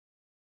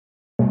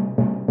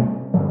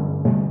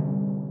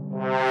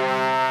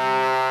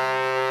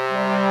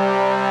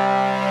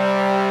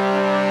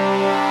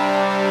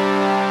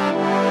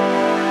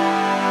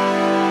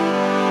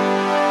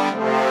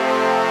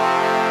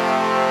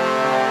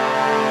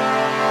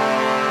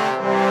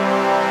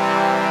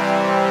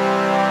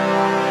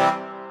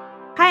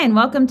Hi, and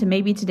welcome to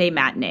Maybe Today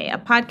Matinee, a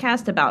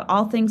podcast about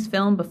all things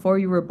film before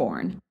you were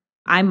born.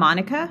 I'm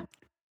Monica.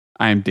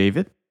 I'm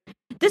David.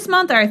 This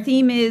month our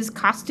theme is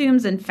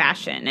costumes and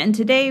fashion, and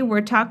today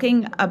we're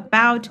talking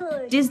about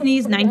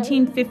Disney's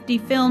 1950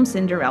 film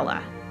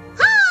Cinderella.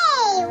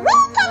 Hey, we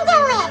can do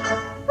it!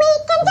 We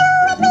can do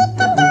it, we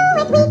can do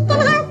it, we can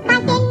help our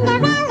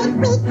Cinderella.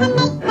 We can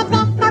make the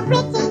dress so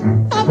pretty,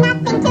 there's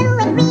nothing to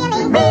it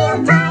really.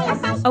 We'll try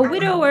ourselves. A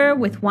widower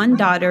with one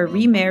daughter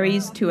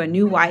remarries to a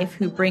new wife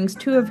who brings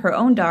two of her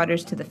own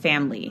daughters to the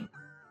family.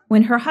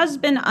 When her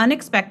husband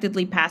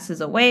unexpectedly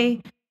passes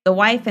away, the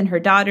wife and her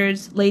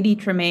daughters, Lady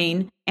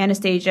Tremaine,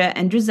 Anastasia,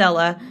 and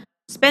Drizella,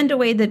 spend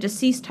away the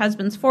deceased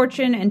husband's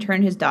fortune and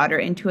turn his daughter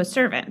into a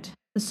servant.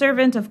 The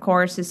servant, of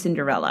course, is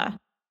Cinderella.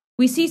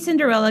 We see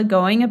Cinderella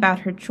going about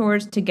her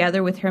chores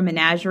together with her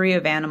menagerie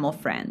of animal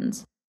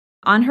friends.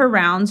 On her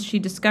rounds, she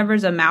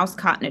discovers a mouse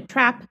caught in a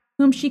trap,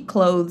 whom she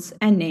clothes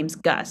and names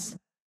Gus.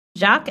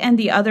 Jacques and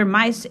the other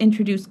mice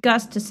introduce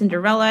Gus to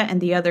Cinderella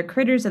and the other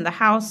critters in the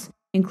house,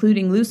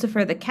 including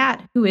Lucifer the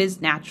cat, who is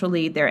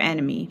naturally their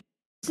enemy.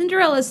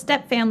 Cinderella's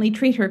stepfamily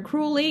treat her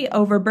cruelly,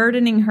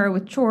 overburdening her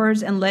with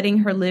chores and letting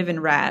her live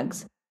in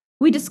rags.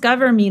 We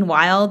discover,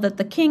 meanwhile, that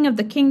the king of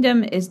the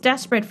kingdom is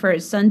desperate for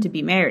his son to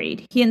be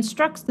married. He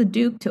instructs the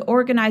duke to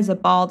organize a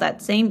ball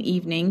that same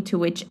evening to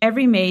which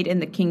every maid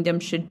in the kingdom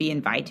should be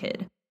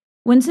invited.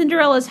 When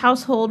Cinderella's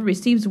household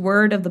receives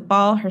word of the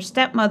ball, her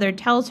stepmother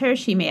tells her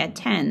she may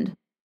attend,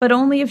 but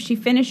only if she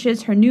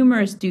finishes her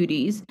numerous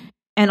duties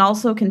and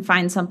also can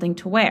find something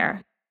to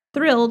wear.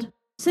 Thrilled,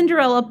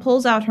 Cinderella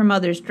pulls out her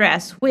mother's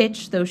dress,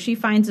 which, though she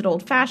finds it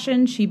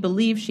old-fashioned, she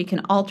believes she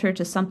can alter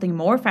to something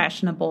more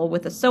fashionable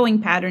with a sewing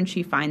pattern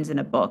she finds in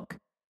a book.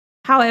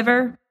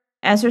 However,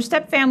 as her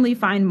stepfamily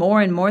find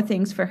more and more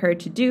things for her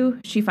to do,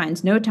 she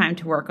finds no time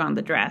to work on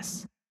the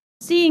dress.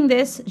 Seeing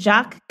this,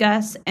 Jacques,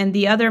 Gus, and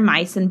the other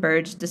mice and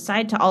birds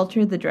decide to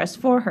alter the dress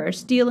for her,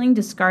 stealing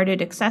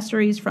discarded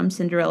accessories from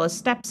Cinderella's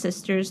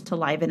stepsisters to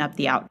liven up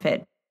the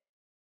outfit.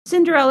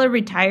 Cinderella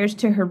retires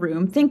to her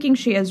room, thinking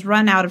she has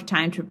run out of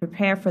time to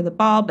prepare for the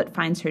ball, but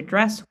finds her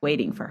dress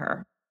waiting for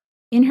her.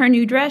 In her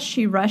new dress,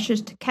 she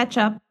rushes to catch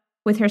up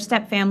with her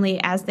stepfamily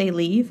as they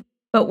leave,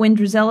 but when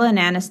Drizella and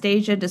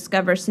Anastasia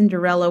discover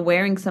Cinderella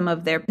wearing some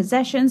of their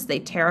possessions, they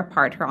tear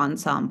apart her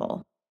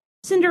ensemble.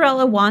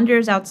 Cinderella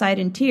wanders outside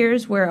in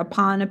tears,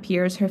 whereupon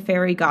appears her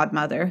fairy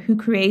godmother, who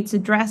creates a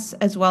dress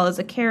as well as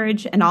a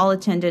carriage and all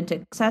attendant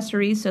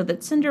accessories so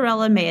that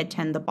Cinderella may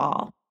attend the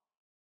ball.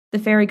 The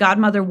fairy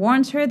godmother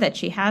warns her that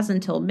she has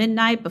until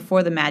midnight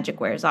before the magic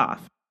wears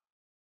off.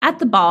 At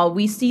the ball,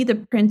 we see the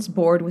prince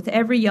board with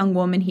every young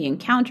woman he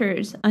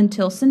encounters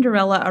until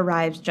Cinderella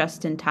arrives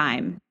just in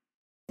time.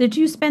 The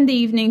two spend the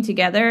evening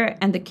together,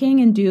 and the king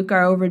and duke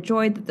are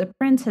overjoyed that the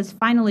prince has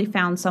finally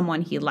found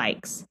someone he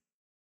likes.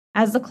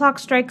 As the clock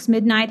strikes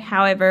midnight,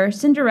 however,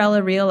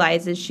 Cinderella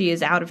realizes she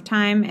is out of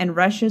time and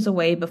rushes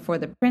away before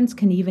the prince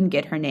can even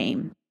get her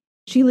name.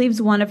 She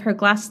leaves one of her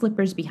glass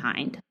slippers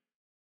behind.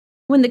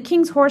 When the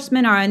king's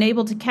horsemen are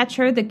unable to catch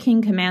her, the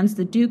king commands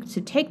the duke to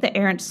take the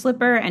errant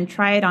slipper and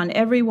try it on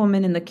every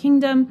woman in the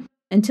kingdom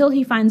until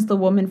he finds the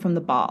woman from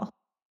the ball.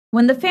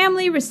 When the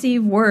family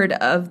receive word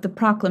of the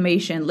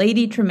proclamation,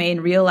 Lady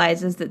Tremaine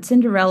realizes that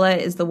Cinderella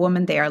is the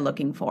woman they are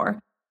looking for,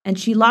 and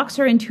she locks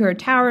her into her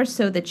tower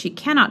so that she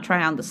cannot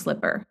try on the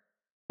slipper.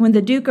 When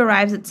the duke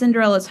arrives at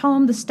Cinderella's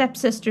home, the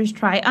stepsisters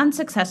try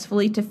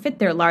unsuccessfully to fit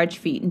their large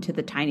feet into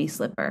the tiny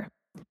slipper.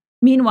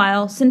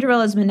 Meanwhile,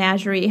 Cinderella's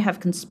menagerie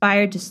have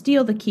conspired to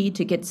steal the key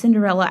to get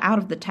Cinderella out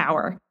of the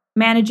tower,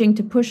 managing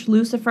to push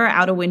Lucifer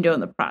out a window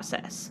in the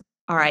process.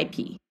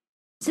 R.I.P.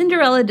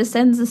 Cinderella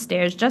descends the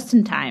stairs just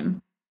in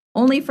time,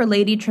 only for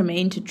Lady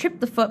Tremaine to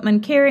trip the footman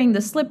carrying the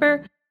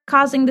slipper,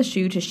 causing the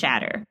shoe to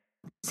shatter.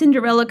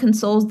 Cinderella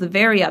consoles the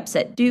very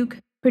upset Duke,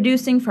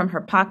 producing from her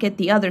pocket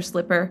the other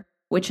slipper,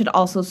 which had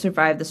also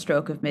survived the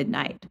stroke of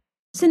midnight.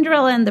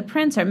 Cinderella and the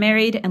prince are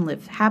married and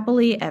live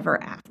happily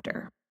ever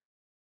after.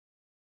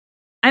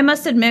 I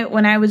must admit,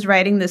 when I was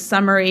writing this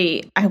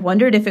summary, I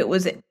wondered if it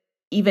was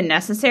even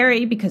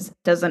necessary, because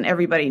doesn't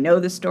everybody know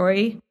the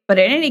story? But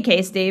in any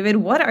case, David,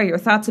 what are your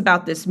thoughts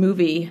about this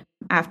movie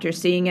after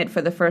seeing it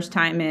for the first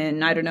time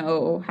in, I don't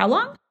know, how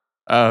long?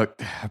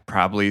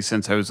 Probably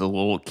since I was a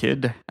little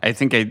kid. I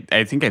think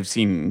I've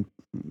seen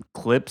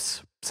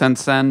clips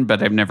since then,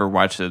 but I've never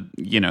watched the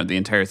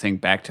entire thing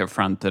back to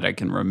front that I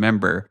can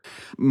remember.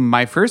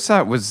 My first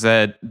thought was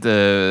that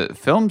the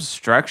film's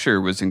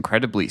structure was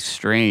incredibly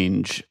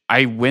strange.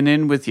 I went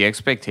in with the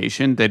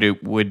expectation that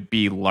it would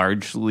be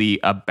largely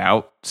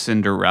about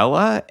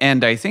Cinderella,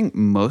 and I think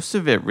most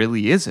of it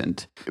really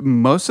isn't.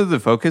 Most of the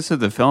focus of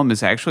the film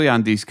is actually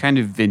on these kind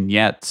of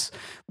vignettes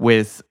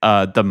with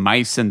the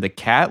mice and the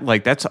cat.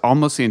 Like, that's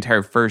almost the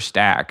entire first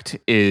act,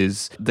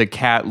 is the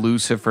cat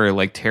Lucifer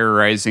like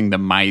terrorizing the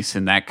mice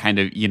and that kind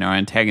of,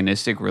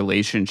 antagonistic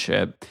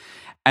relationship.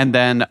 And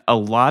then a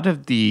lot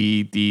of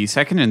the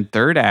second and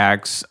third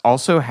acts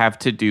also have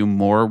to do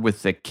more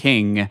with the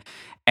king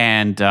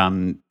and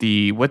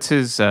what's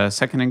his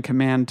second in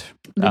command?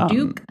 The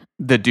Duke.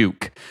 The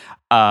Duke.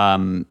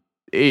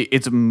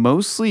 it's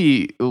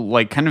mostly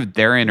like kind of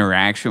their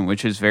interaction,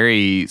 which is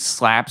very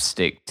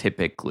slapstick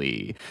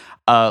typically,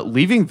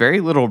 leaving very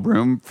little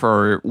room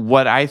for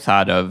what I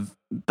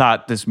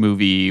thought this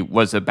movie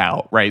was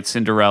about, right?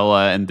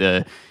 Cinderella and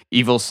the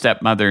evil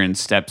stepmother and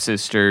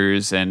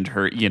stepsisters and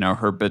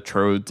her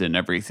betrothed and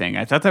everything.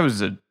 I thought that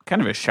was a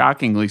kind of a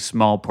shockingly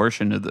small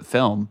portion of the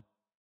film.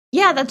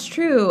 Yeah, that's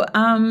true.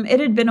 It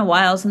had been a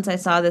while since I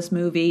saw this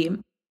movie,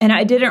 and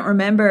I didn't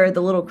remember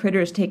the little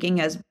critters taking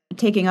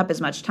up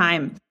as much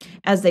time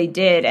as they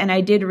did. And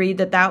I did read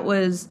that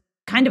was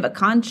kind of a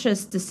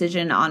conscious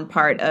decision on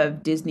part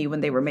of Disney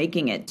when they were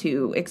making it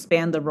to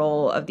expand the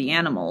role of the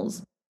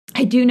animals.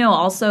 I do know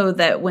also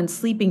that when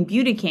Sleeping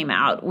Beauty came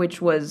out,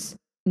 which was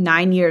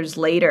 9 years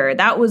later,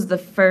 that was the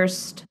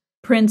first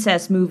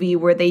princess movie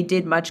where they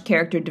did much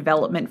character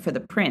development for the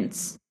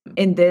prince.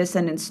 In this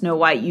and in Snow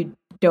White, you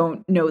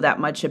don't know that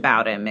much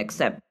about him,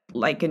 except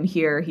like in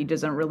here, he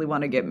doesn't really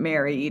want to get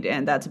married,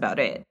 and that's about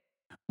it.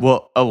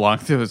 Well, along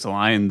those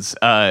lines,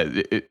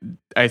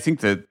 I think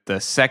that the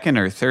second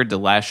or third to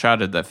last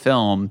shot of the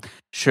film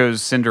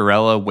shows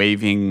Cinderella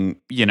waving,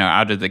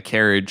 out of the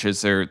carriage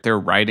as they're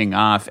riding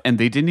off, and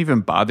they didn't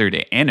even bother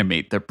to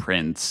animate the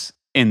prince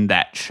in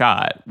that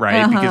shot,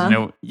 right?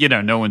 Because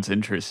no one's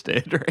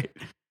interested, right?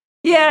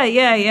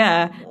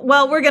 Yeah.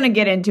 Well, we're going to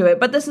get into it,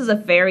 but this is a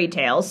fairy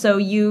tale, so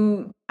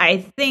I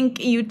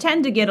think you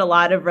tend to get a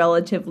lot of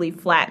relatively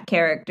flat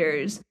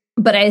characters,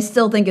 but I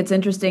still think it's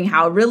interesting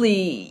how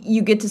really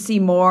you get to see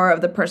more of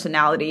the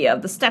personality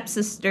of the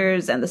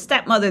stepsisters and the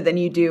stepmother than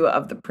you do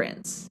of the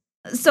prince.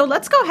 So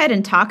let's go ahead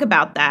and talk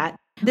about that.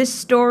 This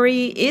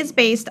story is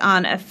based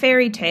on a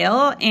fairy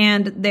tale,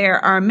 and there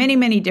are many,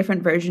 many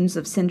different versions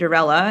of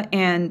Cinderella,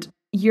 and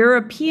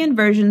European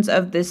versions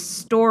of this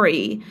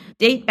story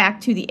date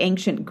back to the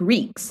ancient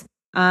Greeks,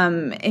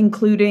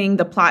 including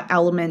the plot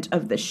element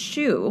of the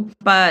shoe.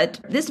 But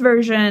this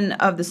version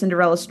of the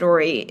Cinderella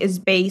story is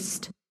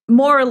based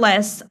more or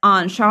less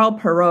on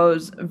Charles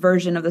Perrault's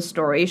version of the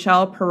story.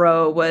 Charles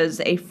Perrault was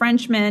a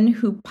Frenchman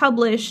who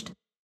published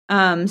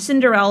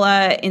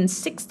Cinderella in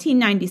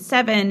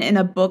 1697 in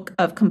a book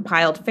of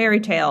compiled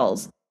fairy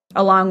tales,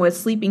 along with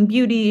Sleeping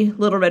Beauty,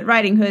 Little Red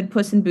Riding Hood,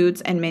 Puss in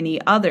Boots, and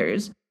many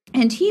others.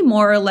 And he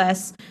more or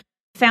less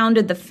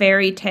founded the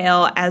fairy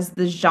tale as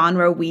the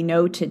genre we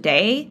know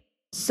today.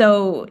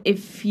 So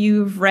if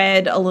you've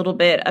read a little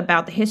bit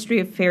about the history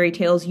of fairy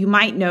tales, you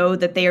might know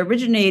that they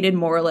originated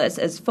more or less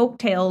as folk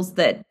tales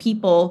that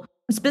people,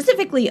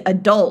 specifically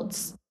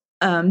adults,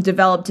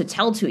 developed to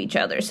tell to each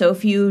other. So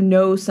if you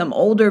know some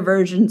older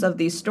versions of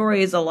these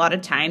stories, a lot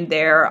of time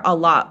they're a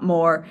lot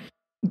more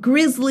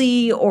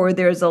grisly or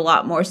there's a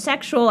lot more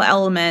sexual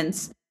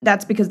elements.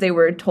 That's because they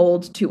were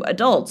told to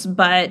adults.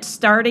 But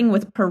starting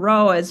with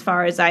Perrault, as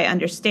far as I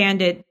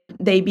understand it,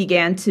 they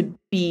began to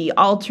be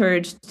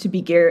altered to be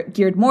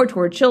geared more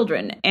toward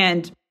children.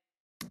 And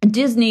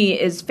Disney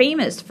is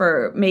famous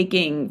for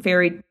making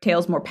fairy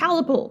tales more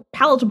palatable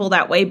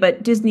that way,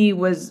 but Disney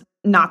was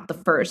not the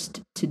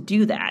first to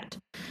do that.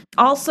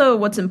 Also,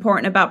 what's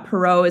important about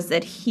Perrault is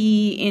that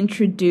he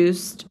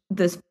introduced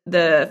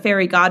the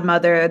fairy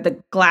godmother,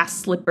 the glass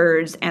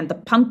slippers, and the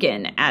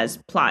pumpkin as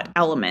plot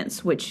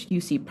elements, which you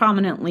see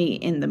prominently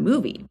in the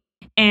movie.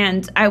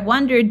 And I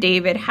wonder,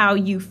 David, how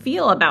you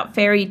feel about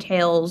fairy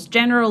tales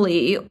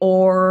generally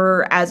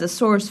or as a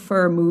source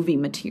for movie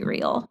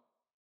material.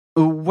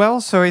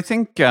 Well, so I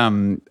think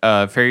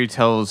fairy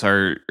tales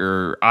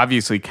are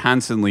obviously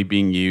constantly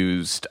being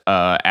used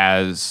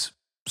as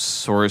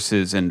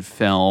sources in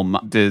film.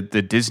 The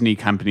Disney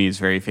company is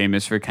very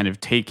famous for kind of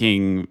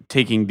taking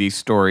these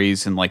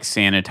stories and like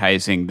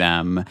sanitizing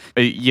them,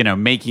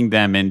 making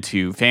them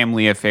into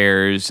family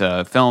affairs,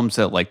 films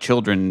that like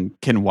children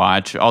can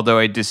watch. Although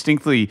I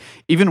distinctly,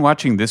 even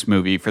watching this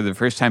movie for the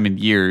first time in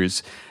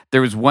years, there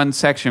was one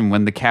section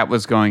when the cat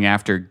was going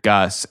after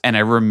Gus, and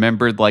I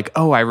remembered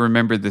I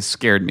remember this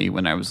scared me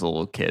when I was a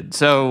little kid.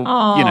 So,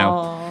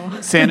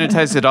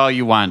 sanitize it all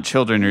you want.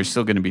 Children are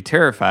still going to be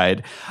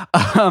terrified.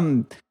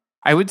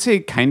 I would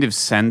say kind of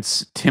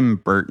since Tim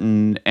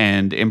Burton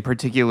and in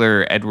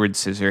particular Edward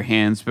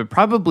Scissorhands, but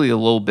probably a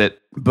little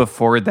bit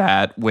before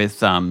that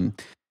with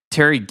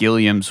Terry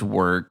Gilliam's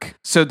work.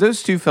 So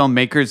those two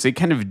filmmakers, they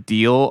kind of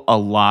deal a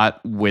lot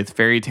with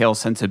fairy tale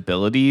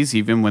sensibilities,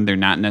 even when they're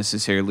not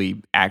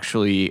necessarily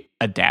actually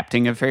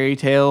adapting a fairy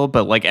tale.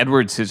 But like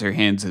Edward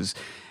Scissorhands is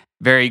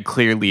very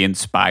clearly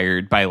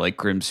inspired by like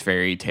Grimm's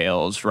fairy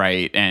tales,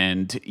 right?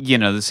 And,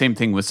 the same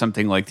thing with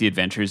something like The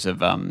Adventures of,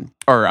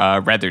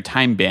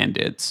 Time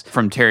Bandits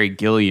from Terry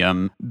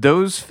Gilliam.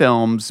 Those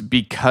films,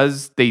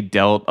 because they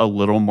dealt a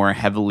little more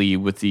heavily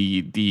with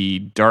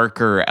the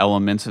darker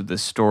elements of the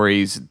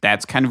stories,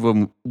 that's kind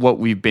of what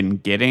we've been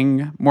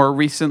getting more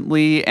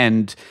recently.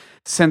 And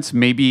since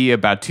maybe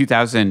about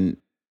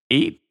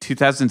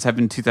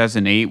 2007,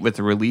 2008, with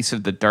the release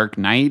of The Dark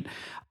Knight,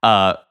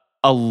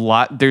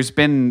 there's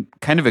been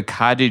kind of a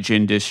cottage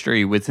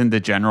industry within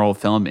the general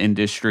film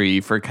industry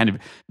for kind of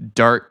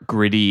dark,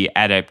 gritty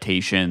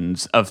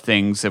adaptations of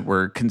things that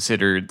were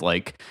considered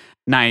like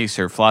nice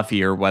or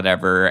fluffy or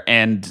whatever.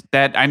 And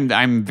that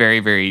I'm very,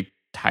 very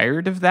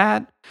tired of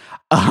that.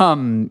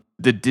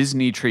 The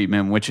Disney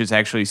treatment, which is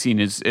actually seen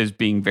as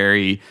being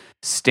very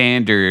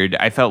standard,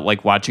 I felt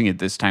like watching it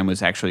this time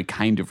was actually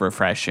kind of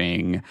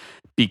refreshing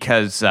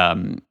because,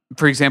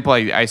 for example,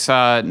 I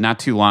saw not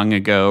too long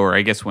ago, or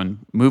I guess when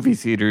movie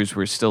theaters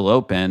were still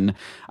open,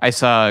 I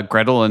saw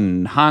Gretel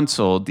and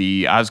Hansel,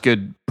 the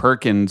Osgood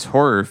Perkins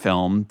horror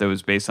film that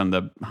was based on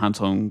the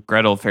Hansel and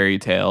Gretel fairy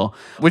tale,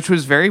 which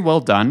was very well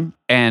done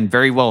and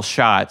very well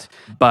shot.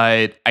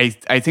 But I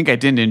think I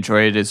didn't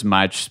enjoy it as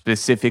much,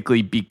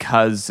 specifically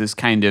because this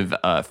kind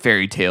of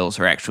fairy tales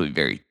are actually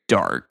very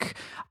dark.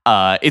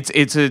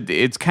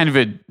 It's kind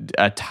of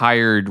a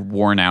tired,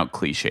 worn out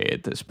cliche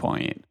at this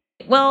point.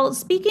 Well,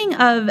 speaking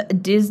of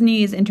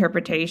Disney's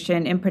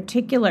interpretation, in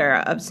particular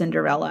of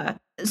Cinderella,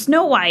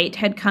 Snow White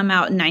had come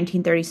out in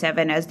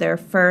 1937 as their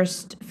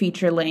first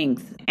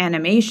feature-length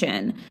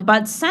animation.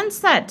 But since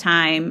that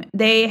time,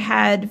 they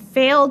had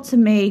failed to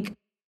make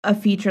a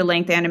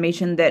feature-length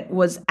animation that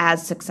was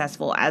as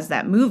successful as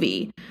that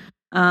movie.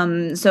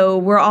 So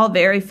we're all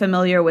very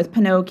familiar with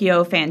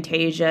Pinocchio,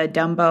 Fantasia,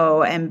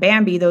 Dumbo, and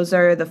Bambi. Those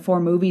are the 4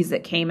 movies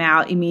that came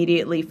out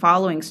immediately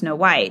following Snow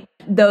White.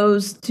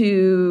 Those,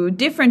 to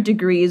different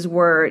degrees,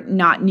 were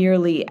not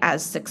nearly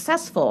as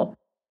successful.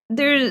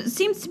 There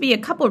seems to be a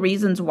couple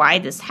reasons why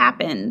this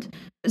happened.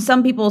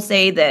 Some people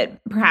say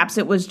that perhaps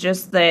it was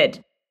just that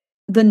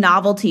the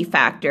novelty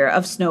factor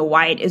of Snow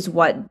White is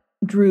what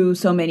drew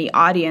so many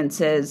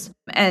audiences,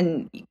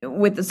 and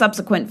with the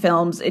subsequent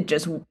films, it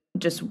just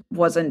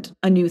wasn't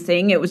a new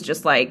thing. It was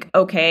just like,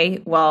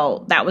 okay, well,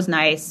 that was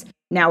nice.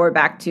 Now we're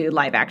back to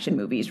live action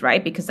movies,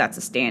 right? Because that's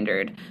a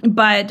standard.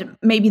 But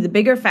maybe the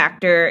bigger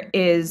factor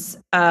is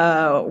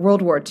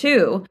World War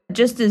II.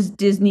 Just as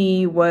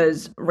Disney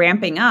was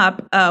ramping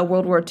up,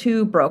 World War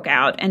II broke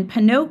out, and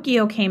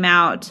Pinocchio came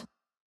out.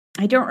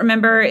 I don't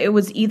remember, it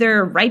was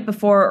either right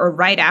before or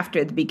right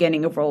after the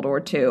beginning of World War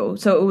II.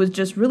 So it was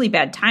just really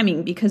bad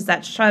timing because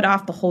that shut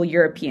off the whole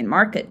European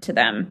market to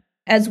them.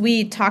 As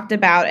we talked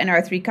about in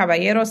our Three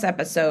Caballeros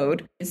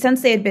episode,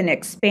 since they had been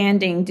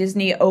expanding,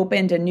 Disney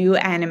opened a new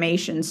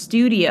animation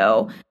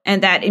studio,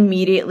 and that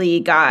immediately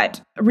got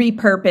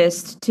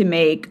repurposed to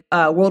make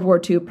World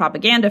War II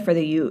propaganda for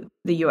the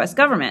U.S.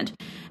 government.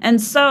 And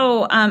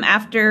so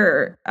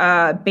after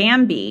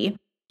Bambi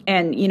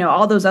and,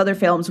 all those other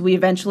films we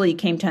eventually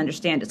came to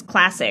understand as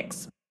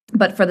classics,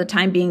 but for the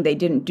time being, they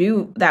didn't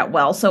do that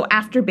well. So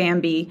after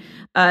Bambi,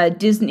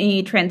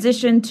 Disney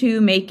transitioned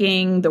to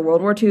making the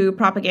World War II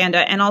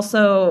propaganda and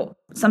also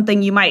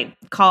something you might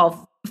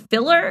call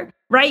filler,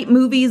 right?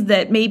 Movies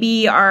that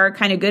maybe are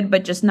kind of good,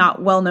 but just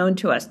not well known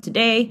to us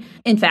today.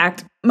 In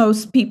fact,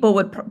 most people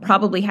would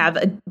probably have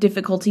a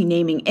difficulty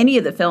naming any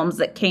of the films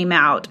that came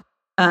out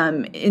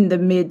in the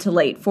mid to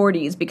late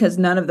 40s because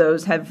none of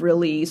those have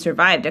really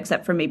survived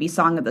except for maybe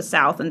Song of the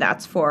South, and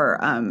that's for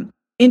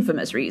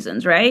infamous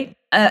reasons, right?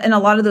 And a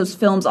lot of those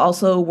films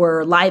also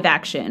were live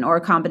action or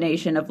a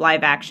combination of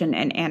live action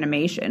and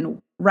animation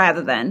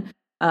rather than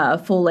a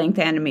full-length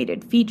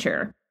animated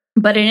feature.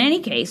 But in any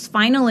case,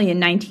 finally in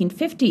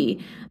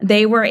 1950,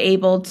 they were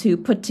able to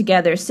put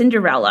together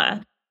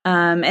Cinderella.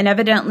 And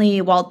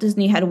evidently, Walt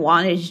Disney had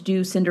wanted to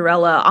do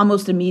Cinderella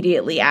almost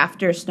immediately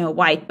after Snow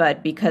White,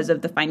 but because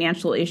of the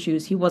financial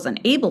issues, he wasn't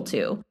able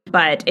to.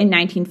 But in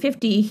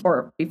 1950,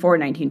 or before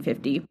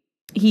 1950,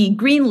 he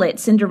greenlit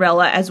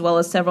Cinderella as well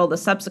as several of the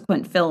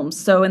subsequent films.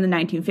 So in the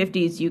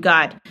 1950s, you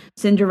got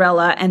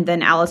Cinderella and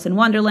then Alice in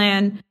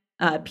Wonderland,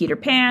 Peter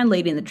Pan,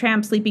 Lady and the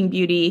Tramp, Sleeping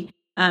Beauty.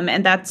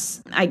 And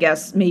that's, I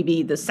guess,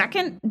 maybe the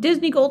second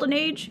Disney Golden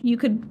Age, you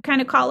could kind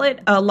of call it.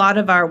 A lot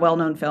of our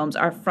well-known films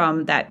are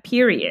from that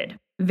period.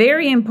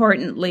 Very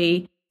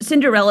importantly,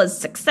 Cinderella's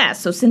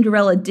success. So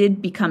Cinderella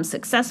did become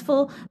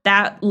successful.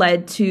 That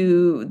led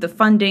to the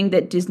funding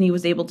that Disney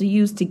was able to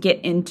use to get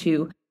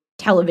into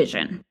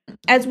television.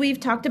 As we've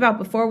talked about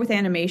before with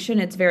animation,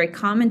 it's very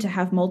common to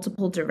have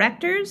multiple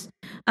directors.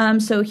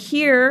 So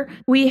here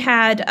we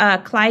had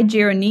Clyde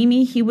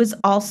Geronimi. He was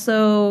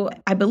also,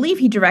 I believe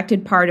he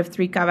directed part of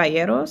Three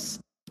Caballeros.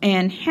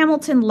 And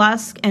Hamilton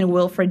Luske and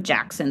Wilfred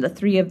Jackson, the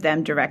 3 of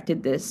them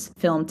directed this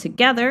film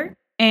together.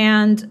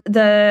 And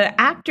the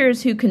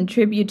actors who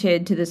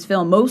contributed to this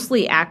film,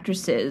 mostly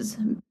actresses,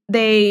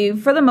 they,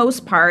 for the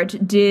most part,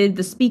 did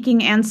the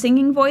speaking and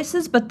singing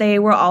voices, but they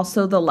were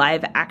also the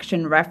live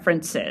action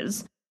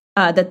references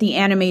that the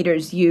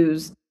animators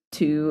used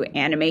to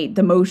animate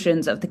the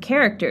motions of the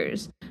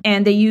characters.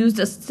 And they used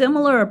a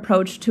similar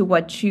approach to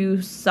what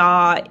you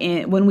saw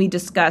when we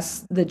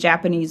discussed the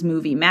Japanese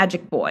movie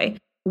Magic Boy,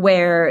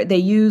 where they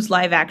used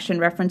live action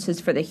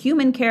references for the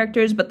human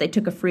characters, but they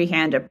took a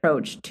freehand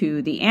approach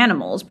to the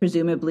animals,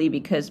 presumably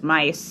because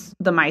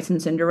the mice in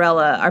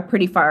Cinderella are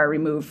pretty far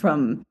removed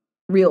from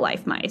real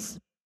life mice.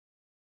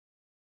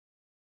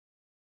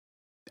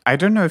 I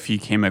don't know if you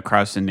came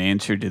across an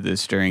answer to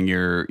this during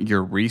your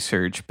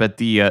research, but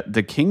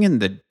the King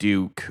and the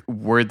Duke,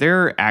 were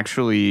there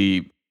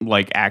actually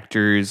like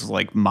actors,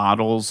 like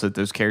models that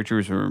those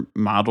characters were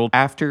modeled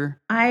after?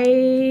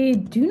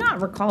 I do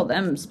not recall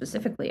them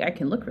specifically. I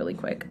can look really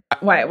quick.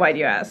 Why do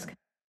you ask?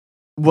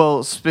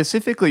 Well,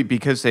 specifically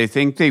because they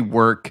think they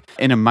work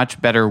in a much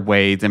better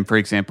way than, for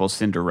example,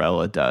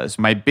 Cinderella does.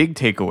 My big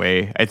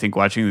takeaway, I think,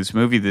 watching this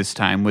movie this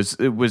time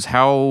was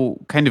how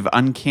kind of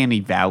uncanny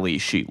valley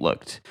she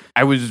looked.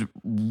 I was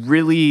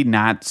really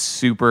not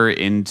super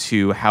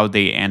into how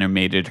they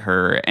animated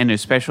her, and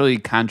especially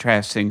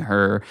contrasting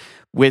her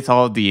with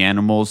all of the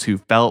animals who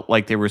felt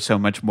like they were so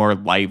much more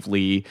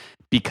lively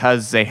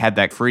because they had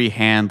that free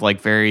hand,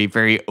 like very,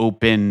 very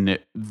open,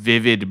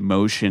 vivid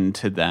motion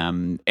to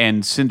them.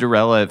 And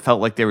Cinderella, it felt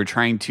like they were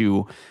trying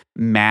to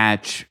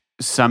match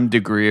some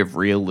degree of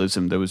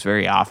realism that was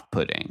very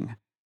off-putting.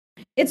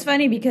 It's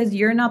funny because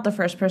you're not the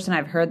first person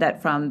I've heard that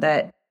from,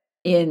 that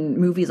in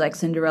movies like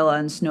Cinderella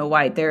and Snow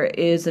White, there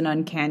is an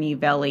uncanny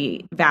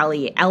valley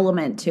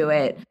element to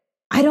it.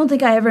 I don't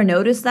think I ever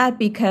noticed that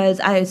because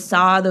I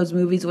saw those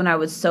movies when I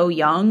was so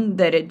young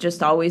that it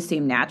just always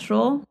seemed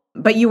natural.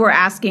 But you were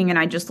asking, and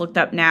I just looked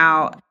up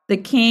now, the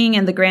King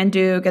and the Grand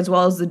Duke, as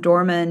well as the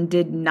Doorman,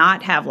 did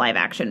not have live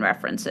action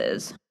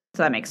references.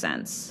 So that makes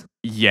sense.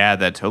 Yeah,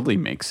 that totally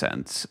makes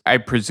sense. I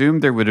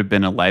presume there would have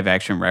been a live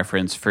action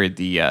reference for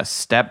the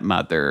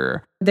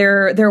stepmother.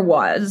 There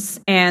was,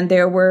 and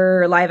there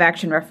were live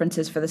action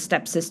references for the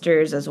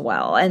stepsisters as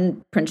well,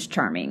 and Prince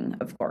Charming,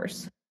 of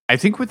course. I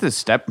think with the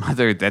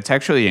stepmother, that's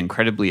actually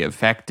incredibly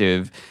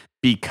effective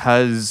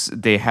because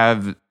they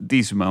have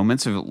these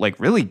moments of like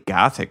really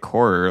gothic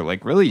horror,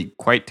 like really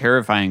quite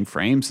terrifying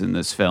frames in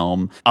this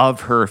film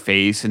of her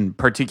face. And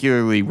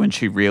particularly when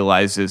she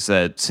realizes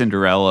that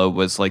Cinderella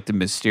was like the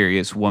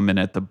mysterious woman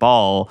at the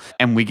ball.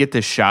 And we get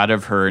this shot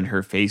of her and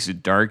her face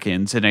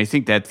darkens. And I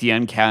think that the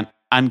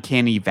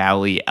uncanny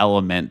valley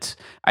element,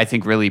 I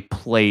think, really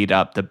played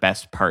up the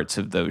best parts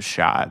of those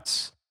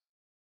shots.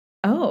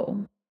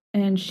 Oh,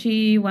 and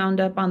she wound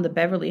up on the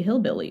Beverly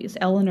Hillbillies.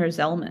 Eleanor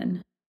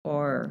Zellman,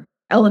 or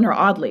Eleanor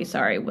Audley,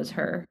 sorry, was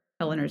her.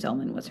 Eleanor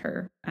Zellman was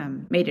her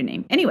maiden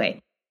name.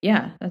 Anyway,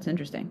 yeah, that's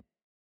interesting.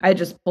 I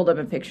just pulled up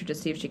a picture to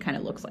see if she kind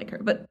of looks like her,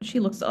 but she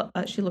looks a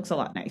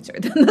lot nicer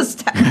than the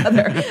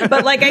stepmother.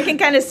 But like I can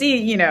kind of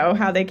see,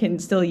 how they can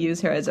still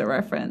use her as a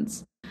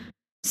reference.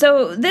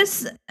 So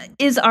this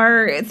is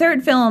our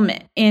third film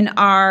in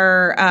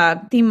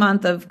our theme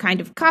month of kind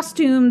of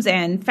costumes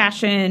and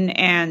fashion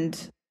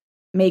and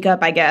makeup,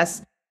 I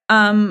guess.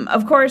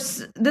 Of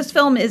course, this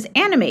film is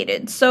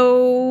animated.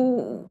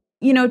 So,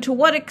 to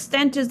what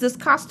extent is this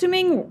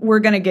costuming? We're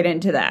going to get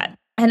into that.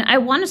 And I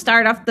want to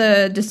start off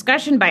the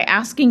discussion by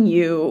asking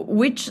you,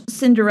 which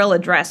Cinderella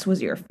dress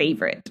was your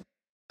favorite?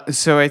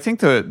 So I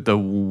think the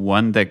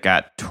one that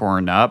got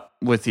torn up,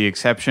 with the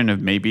exception of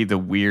maybe the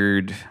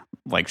weird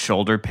like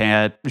shoulder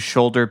pad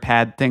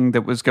thing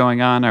that was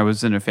going on, I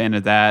wasn't a fan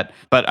of that.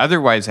 But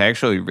otherwise, I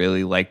actually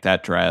really liked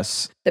that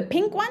dress. The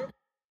pink one?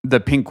 The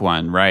pink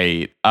one,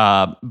 right.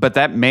 But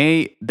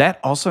that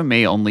also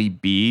may only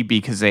be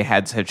because they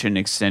had such an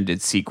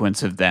extended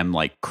sequence of them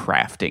like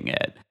crafting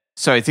it.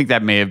 So I think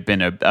that may have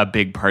been a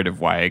big part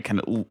of why I kind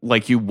of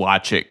like you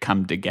watch it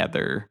come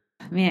together.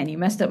 Man, you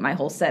messed up my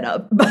whole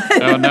setup.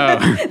 But oh no,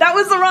 that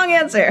was the wrong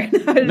answer.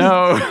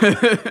 No,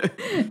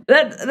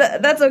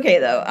 that's okay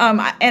though.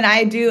 And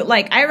I do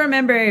I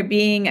remember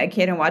being a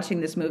kid and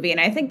watching this movie, and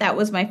I think that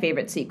was my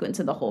favorite sequence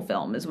of the whole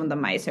film is when the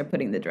mice are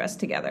putting the dress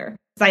together.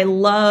 I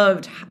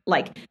loved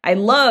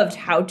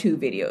how-to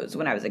videos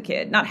when I was a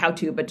kid. Not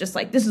how-to, but just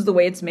like this is the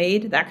way it's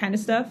made, that kind of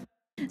stuff.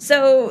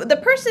 So the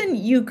person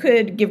you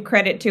could give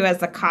credit to as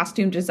the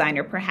costume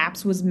designer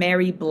perhaps was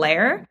Mary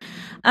Blair.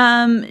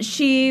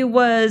 She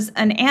was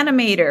an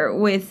animator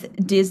with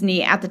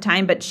Disney at the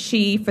time, but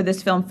she, for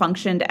this film,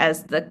 functioned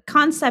as the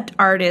concept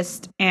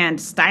artist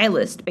and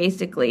stylist,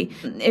 basically.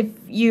 If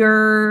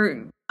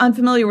you're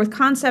unfamiliar with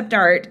concept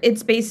art,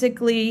 it's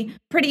basically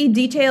pretty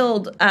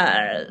detailed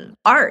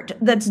art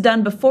that's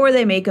done before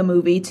they make a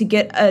movie to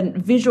get a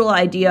visual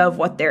idea of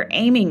what they're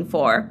aiming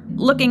for.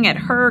 Looking at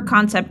her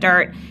concept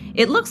art,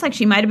 it looks like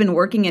she might have been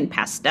working in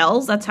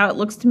pastels. That's how it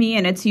looks to me,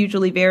 and it's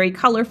usually very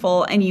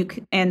colorful. And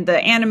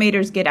the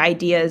animators get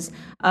ideas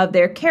of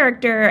their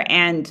character,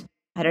 and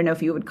I don't know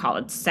if you would call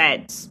it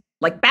sets,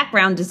 like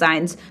background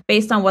designs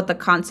based on what the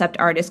concept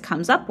artist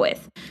comes up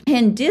with.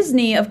 And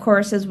Disney, of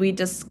course, as we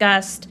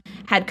discussed,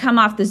 had come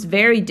off this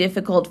very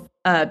difficult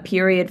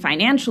period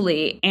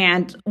financially,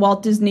 and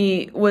Walt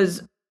Disney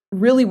was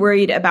really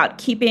worried about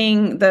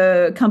keeping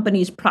the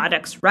company's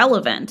products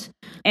relevant.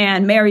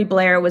 And Mary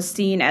Blair was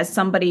seen as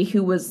somebody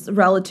who was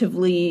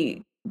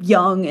relatively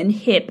young and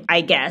hip,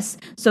 I guess.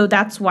 So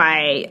that's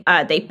why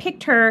they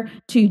picked her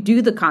to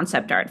do the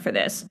concept art for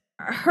this.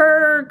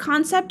 Her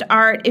concept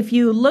art, if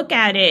you look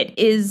at it,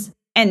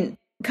 and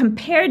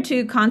compared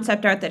to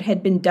concept art that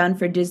had been done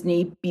for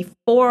Disney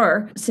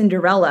before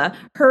Cinderella,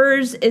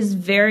 hers is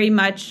very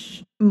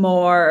much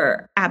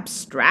more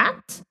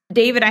abstract.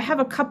 David, I have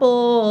a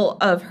couple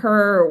of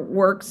her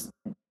works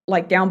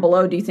down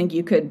below. Do you think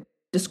you could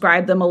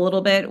describe them a little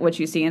bit, what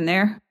you see in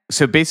there?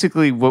 So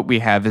basically what we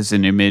have is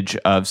an image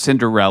of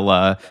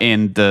Cinderella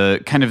in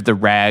the kind of the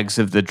rags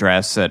of the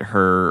dress that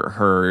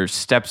her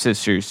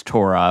stepsisters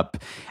tore up,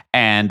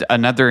 and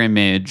another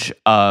image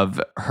of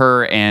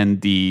her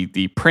and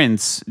the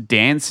prince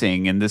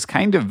dancing in this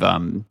kind of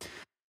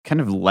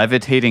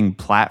levitating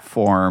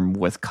platform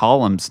with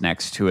columns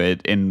next to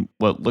it in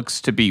what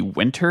looks to be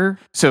winter.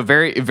 So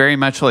very, very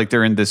much like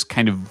they're in this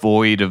kind of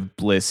void of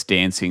bliss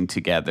dancing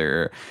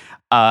together.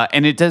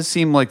 And it does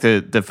seem like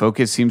the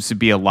focus seems to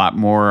be a lot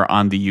more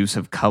on the use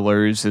of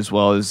colors, as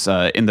well as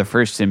in the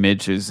first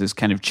image is this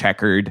kind of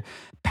checkered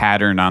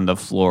pattern on the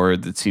floor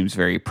that seems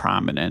very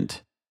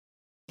prominent.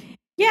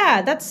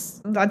 Yeah,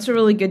 that's a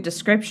really good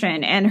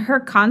description. And her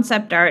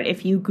concept art,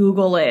 if you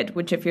Google it,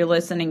 which if you're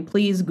listening,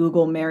 please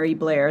Google Mary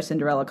Blair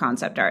Cinderella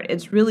concept art.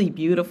 It's really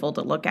beautiful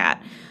to look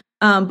at.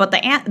 But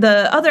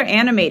the other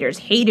animators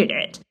hated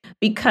it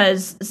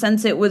because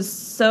since it was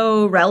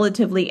so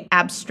relatively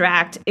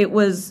abstract, it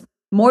was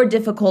more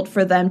difficult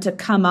for them to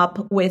come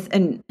up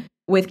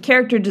with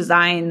character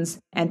designs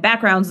and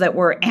backgrounds that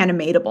were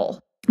animatable,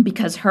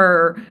 because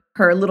her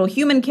little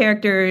human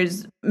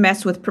characters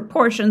mess with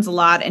proportions a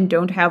lot and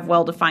don't have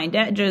well-defined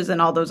edges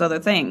and all those other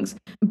things.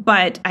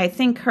 But I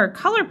think her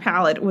color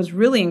palette was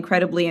really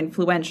incredibly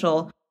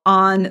influential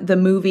on the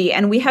movie,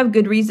 and we have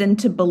good reason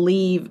to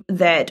believe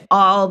that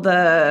all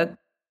the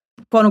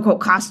quote-unquote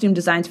costume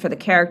designs for the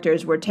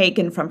characters were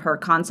taken from her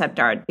concept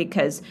art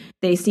because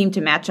they seem to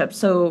match up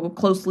so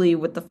closely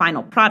with the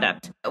final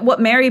product.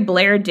 What Mary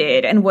Blair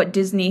did, and what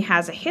Disney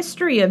has a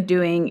history of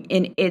doing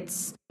in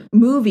its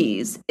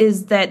movies,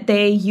 is that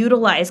they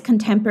utilize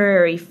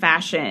contemporary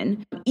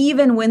fashion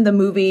even when the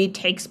movie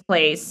takes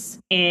place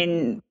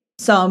in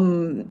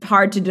some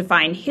hard to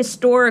define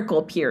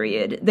historical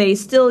period. They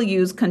still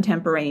use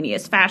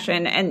contemporaneous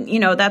fashion. And,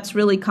 that's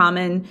really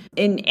common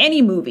in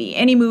any movie.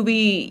 Any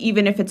movie,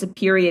 even if it's a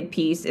period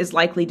piece, is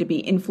likely to be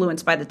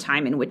influenced by the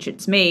time in which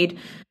it's made,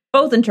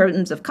 both in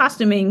terms of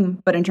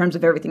costuming, but in terms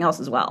of everything else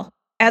as well.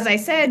 As I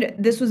said,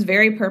 this was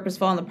very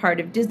purposeful on the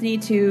part of Disney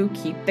to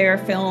keep their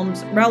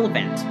films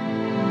relevant.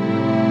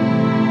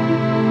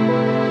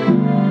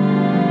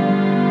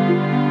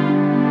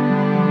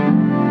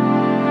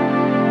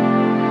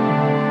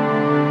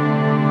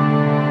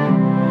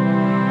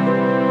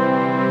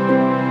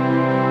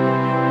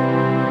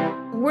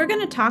 We're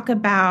going to talk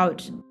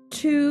about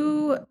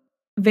two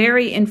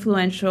very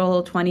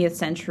influential 20th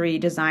century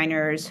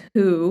designers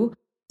who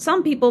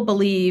some people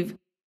believe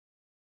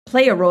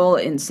play a role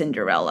in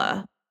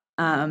Cinderella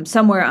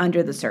somewhere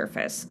under the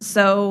surface.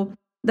 So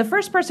the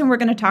first person we're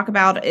going to talk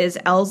about is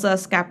Elsa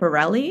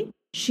Schiaparelli.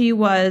 She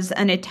was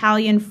an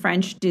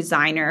Italian-French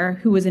designer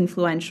who was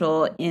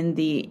influential in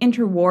the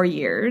interwar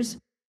years,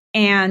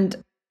 and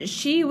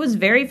she was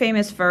very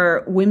famous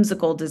for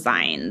whimsical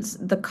designs,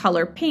 the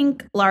color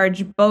pink,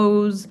 large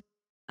bows,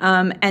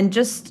 and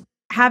just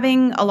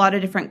having a lot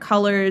of different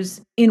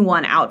colors in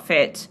one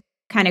outfit,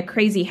 kind of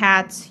crazy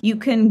hats. You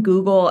can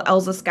Google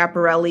Elsa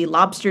Schiaparelli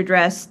lobster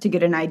dress to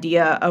get an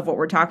idea of what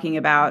we're talking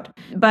about.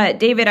 But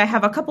David, I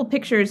have a couple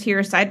pictures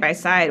here side by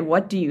side.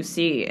 What do you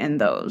see in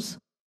those?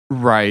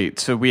 Right.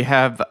 So we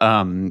have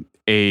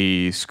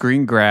a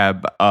screen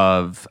grab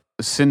of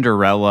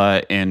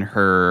Cinderella in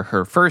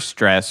her first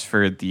dress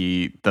for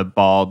the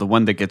ball, the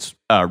one that gets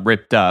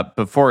ripped up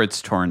before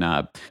it's torn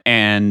up.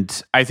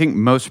 And I think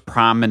most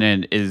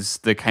prominent is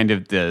the kind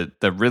of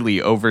the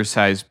really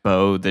oversized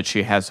bow that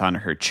she has on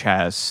her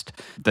chest.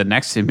 The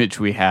next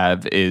image we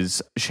have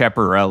is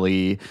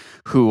Schiaparelli,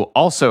 who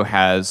also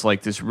has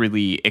like this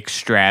really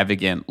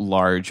extravagant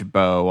large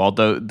bow,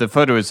 although the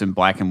photo is in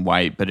black and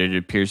white, but it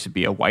appears to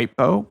be a white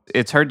bow.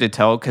 It's hard to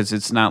tell because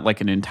it's not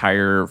like an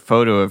entire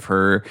photo of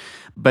her,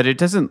 but it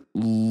doesn't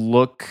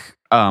look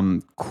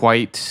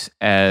quite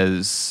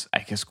as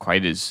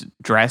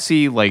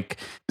dressy. Like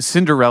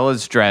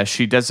Cinderella's dress,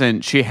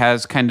 she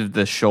has kind of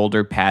the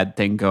shoulder pad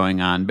thing going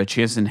on, but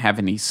she doesn't have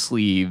any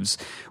sleeves,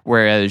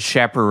 whereas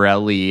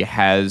Schiaparelli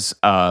has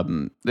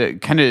the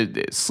kind of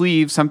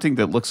sleeves, something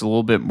that looks a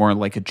little bit more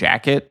like a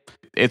jacket.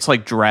 It's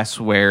like dress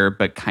wear,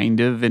 but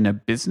kind of in a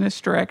business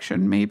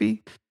direction,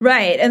 maybe.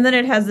 Right, and then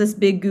it has this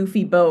big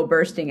goofy bow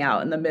bursting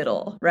out in the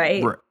middle,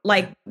 right?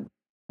 Like,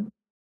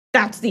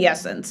 that's the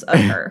essence of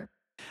her.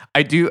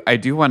 I do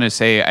want to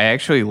say I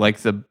actually like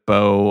the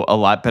bow a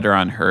lot better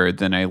on her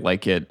than I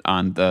like it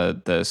on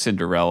the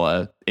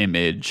Cinderella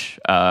image.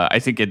 I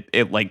think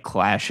it like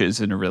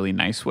clashes in a really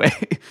nice way.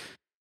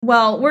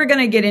 Well, we're going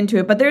to get into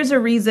it, but there's a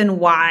reason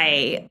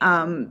why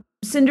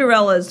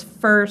Cinderella's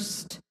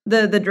first,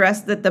 the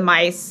dress that the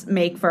mice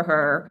make for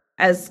her,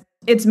 as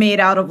it's made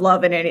out of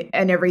love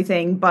and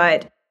everything,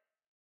 but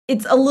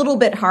it's a little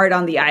bit hard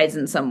on the eyes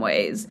in some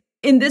ways.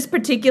 In this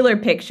particular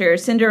picture,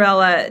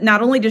 Cinderella,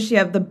 not only does she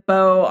have the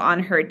bow on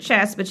her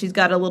chest, but she's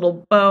got a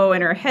little bow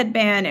in her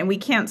headband, and we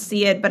can't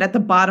see it, but at the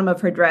bottom of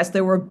her dress,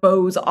 there were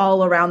bows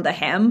all around the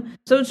hem.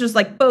 So it's just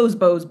like bows,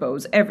 bows,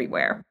 bows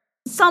everywhere.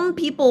 Some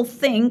people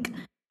think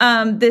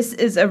this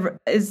is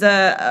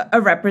a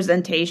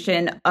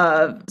representation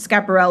of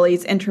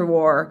Schiaparelli's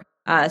interwar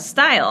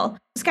style.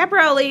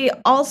 Schiaparelli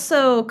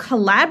also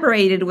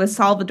collaborated with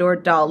Salvador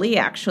Dali,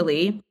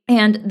 actually,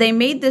 and they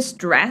made this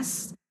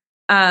dress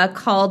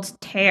called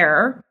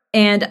Tear.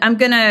 And I'm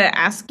going to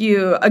ask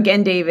you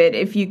again, David,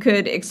 if you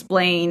could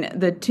explain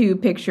the two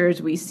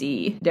pictures we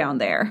see down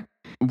there.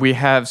 We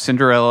have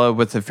Cinderella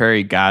with the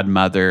fairy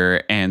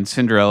godmother, and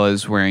Cinderella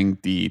is wearing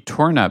the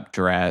torn up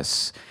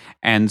dress.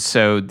 And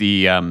so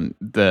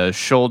the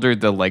shoulder,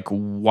 the like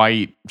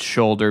white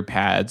shoulder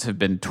pads have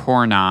been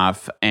torn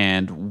off,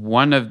 and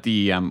one of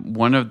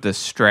the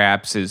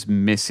straps is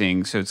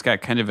missing. So it's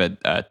got kind of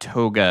a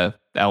toga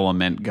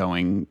element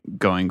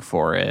going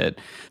for it,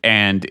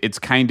 and it's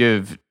kind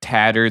of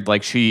tattered.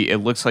 It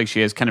looks like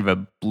she has kind of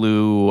a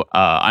blue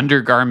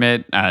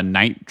undergarment,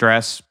 night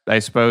dress, I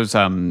suppose,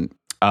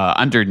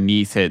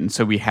 underneath it. And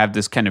so we have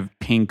this kind of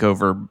pink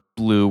over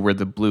blue, where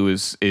the blue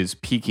is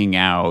peeking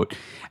out.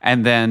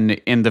 And then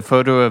in the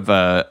photo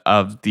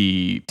of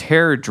the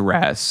Tear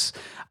dress,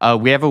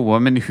 we have a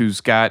woman who's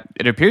got,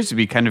 it appears to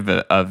be kind of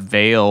a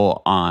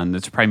veil on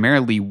that's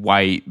primarily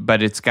white,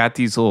 but it's got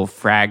these little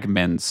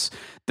fragments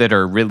that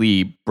are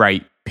really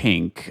bright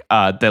pink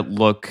that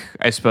look,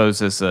 I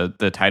suppose, as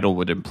the title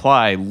would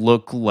imply,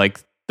 look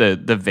like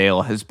the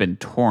veil has been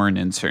torn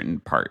in certain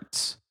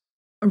parts.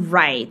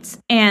 Right.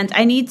 And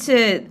I'm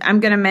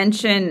going to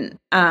mention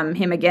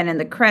him again in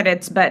the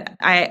credits,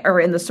 or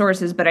in the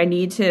sources, but I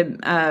need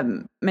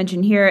to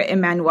mention here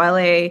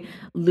Emanuele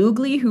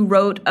Lugli, who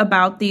wrote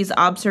about these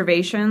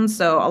observations.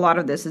 So a lot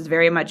of this is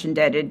very much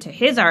indebted to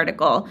his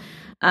article.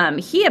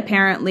 He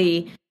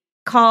apparently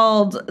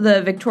called the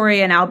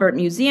Victoria and Albert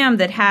Museum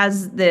that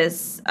has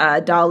this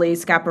Dali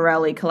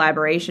Schiaparelli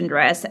collaboration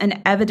dress,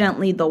 and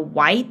evidently the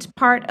white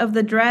part of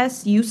the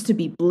dress used to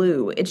be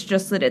blue. It's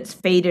just that it's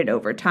faded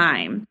over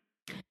time.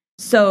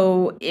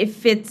 So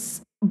if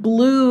it's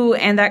blue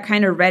and that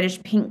kind of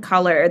reddish pink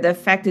color, the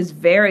effect is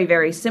very,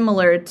 very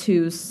similar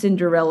to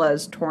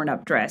Cinderella's torn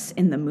up dress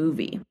in the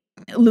movie.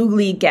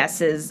 Lugli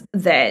guesses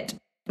that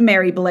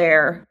Mary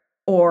Blair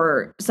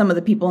or some of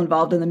the people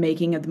involved in the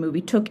making of the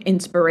movie took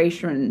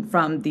inspiration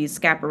from these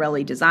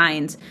Schiaparelli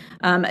designs.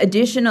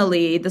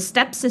 Additionally, the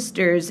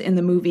stepsisters in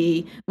the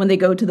movie, when they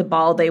go to the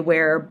ball, they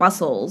wear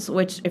bustles,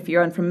 which, if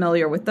you're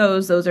unfamiliar with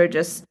those are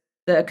just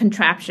the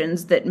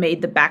contraptions that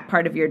made the back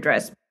part of your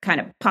dress kind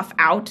of puff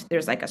out.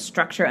 There's like a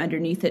structure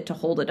underneath it to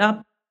hold it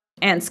up.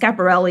 And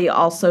Schiaparelli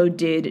also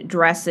did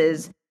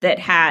dresses that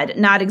had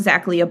not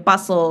exactly a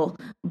bustle,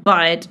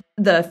 but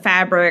the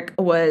fabric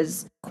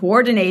was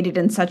coordinated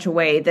in such a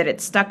way that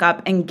it stuck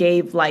up and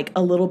gave like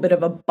a little bit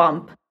of a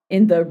bump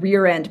in the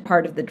rear end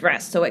part of the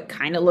dress. So it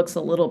kind of looks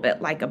a little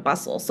bit like a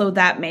bustle. So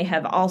that may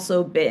have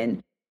also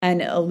been an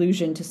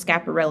allusion to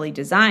Schiaparelli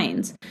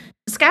designs.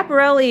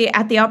 Schiaparelli,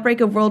 at the outbreak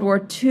of World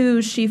War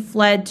II, she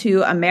fled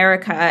to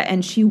America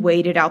and she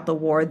waited out the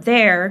war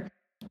there.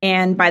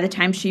 And by the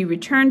time she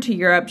returned to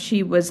Europe,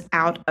 she was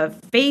out of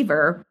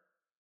favor.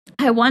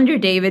 I wonder,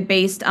 David,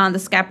 based on the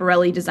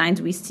Schiaparelli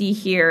designs we see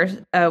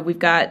here, we've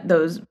got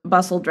those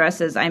bustle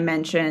dresses I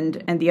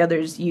mentioned and the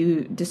others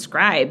you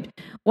described.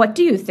 What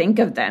do you think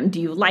of them? Do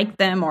you like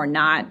them or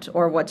not?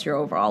 Or what's your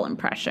overall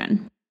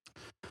impression?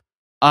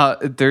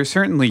 They're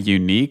certainly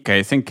unique.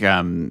 I think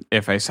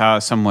if I saw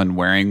someone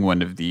wearing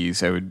one of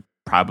these, I would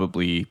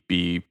probably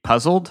be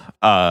puzzled,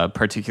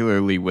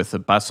 particularly with the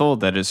bustle.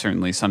 That is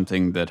certainly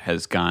something that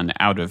has gone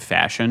out of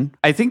fashion.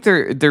 I think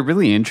they're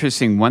really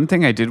interesting. One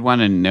thing I did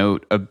want to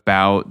note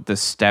about the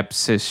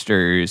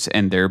stepsisters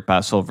and their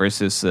bustle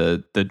versus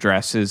the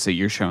dresses that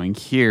you're showing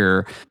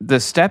here, the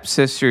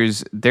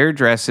stepsisters, their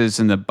dresses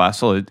and the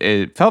bustle,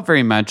 it felt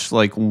very much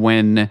like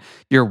when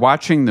you're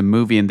watching the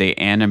movie and they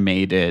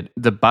animate it,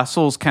 the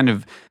bustles kind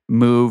of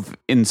move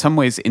in some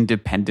ways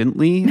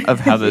independently of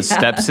how the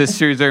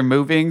stepsisters are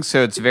moving.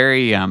 So it's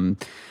very kind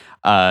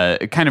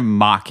of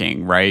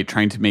mocking, right?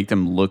 Trying to make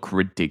them look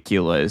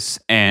ridiculous.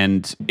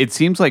 And it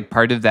seems like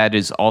part of that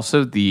is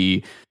also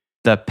the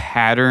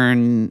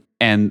pattern.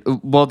 And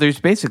well, there's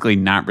basically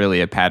not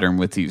really a pattern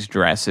with these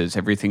dresses.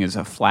 Everything is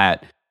a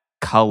flat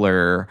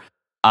color.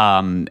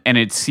 And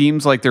it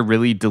seems like they're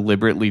really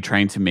deliberately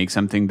trying to make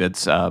something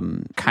that's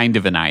kind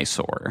of an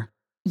eyesore.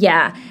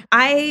 Yeah,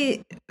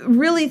 I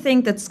really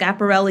think that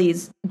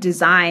Schiaparelli's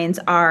designs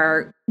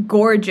are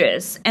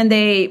gorgeous, and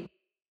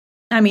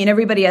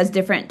everybody has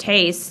different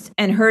tastes,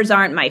 and hers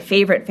aren't my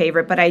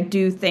favorite, but I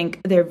do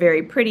think they're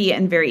very pretty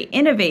and very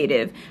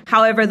innovative.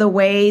 However, the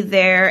way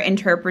they're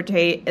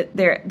interpreted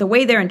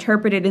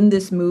in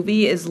this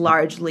movie is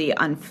largely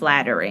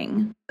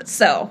unflattering.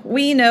 So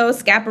we know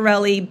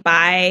Schiaparelli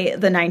by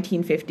the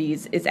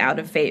 1950s is out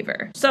of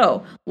favor.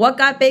 So what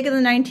got big in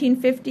the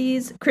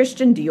 1950s?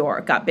 Christian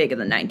Dior got big in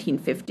the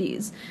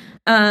 1950s.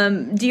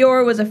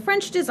 Dior was a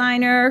French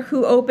designer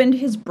who opened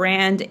his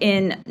brand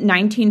in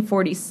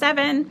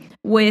 1947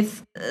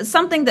 with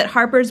something that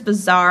Harper's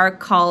Bazaar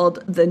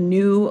called the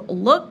New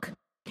Look.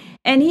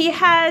 And he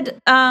had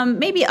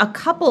maybe a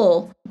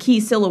couple key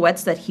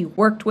silhouettes that he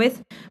worked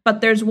with,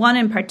 but there's one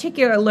in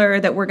particular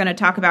that we're going to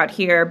talk about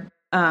here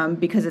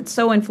because it's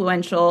so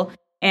influential.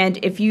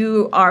 And if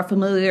you are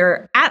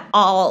familiar at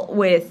all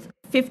with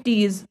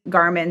 50s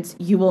garments,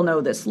 you will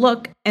know this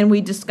look. And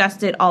we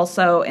discussed it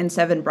also in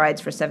Seven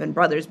Brides for Seven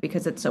Brothers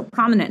because it's so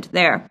prominent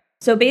there.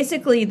 So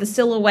basically, the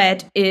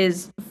silhouette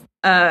is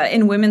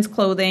in women's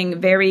clothing,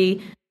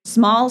 very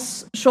small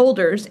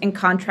shoulders in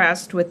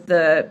contrast with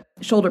the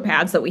shoulder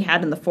pads that we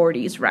had in the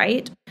 40s,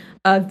 right?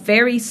 A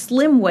very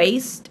slim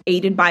waist,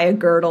 aided by a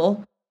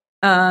girdle,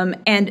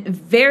 and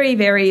very,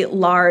 very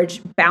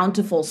large,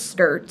 bountiful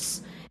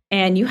skirts.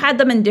 And you had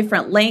them in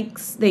different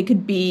lengths. They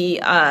could be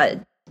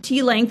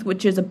T-length,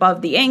 which is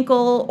above the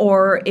ankle,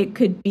 or it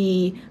could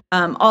be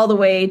all the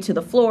way to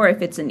the floor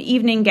if it's an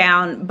evening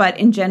gown. But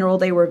in general,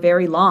 they were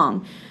very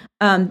long.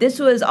 This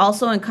was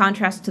also in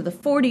contrast to the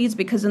 40s,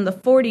 because in the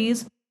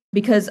 40s,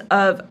 because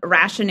of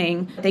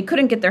rationing, they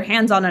couldn't get their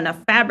hands on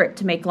enough fabric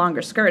to make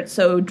longer skirts,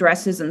 so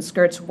dresses and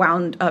skirts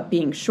wound up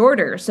being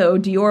shorter. So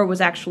Dior was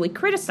actually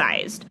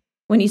criticized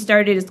when he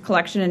started his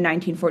collection in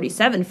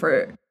 1947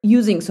 for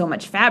using so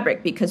much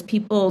fabric, because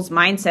people's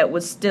mindset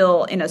was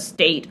still in a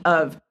state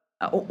of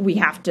we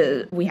have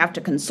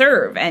to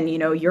conserve, and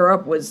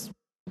Europe was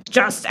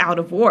just out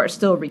of war,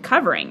 still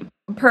recovering.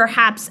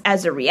 Perhaps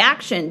as a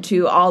reaction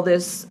to all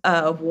this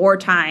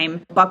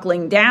wartime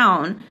buckling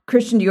down,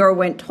 Christian Dior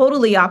went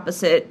totally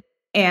opposite,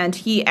 and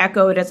he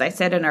echoed, as I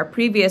said in our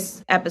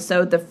previous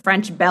episode, the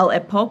French Belle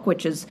Époque,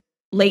 which is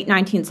late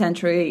 19th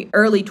century,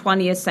 early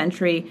 20th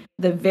century,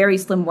 the very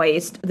slim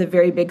waist, the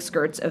very big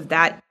skirts of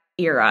that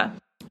era.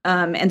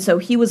 And so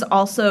he was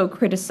also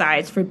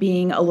criticized for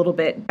being a little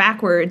bit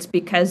backwards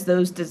because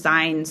those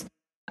designs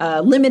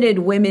limited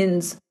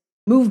women's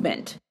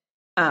movement.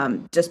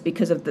 Just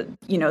because of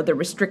the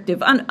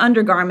restrictive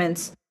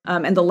undergarments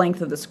and the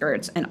length of the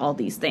skirts and all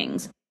these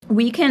things.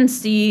 We can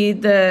see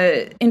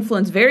the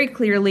influence very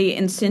clearly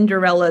in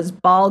Cinderella's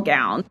ball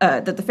gown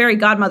that the fairy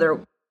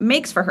godmother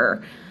makes for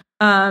her.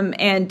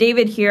 And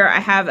David, here I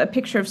have a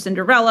picture of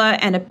Cinderella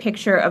and a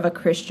picture of a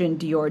Christian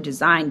Dior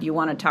design. Do you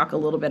want to talk a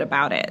little bit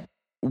about it?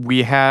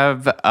 We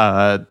have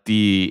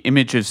the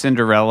image of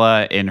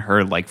Cinderella in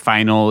her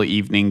final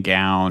evening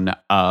gown,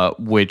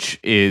 which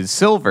is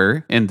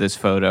silver in this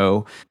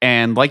photo.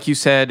 And like you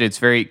said, it's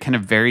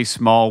very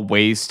small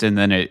waist, and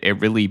then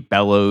it really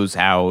bellows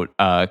out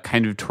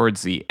kind of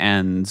towards the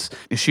ends.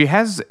 She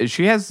has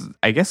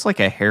I guess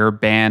like a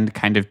hairband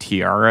kind of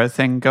tiara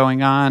thing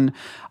going on.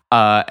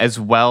 As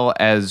well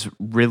as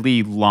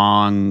really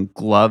long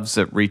gloves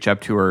that reach up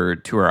to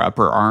her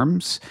upper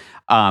arms,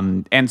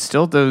 and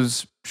still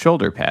those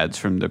shoulder pads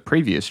from the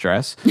previous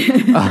dress.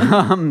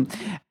 And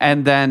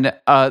then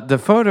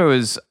the photo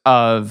is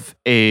of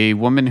a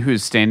woman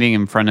who's standing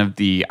in front of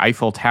the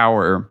Eiffel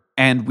Tower.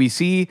 And we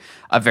see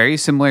a very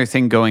similar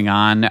thing going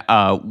on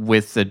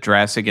with the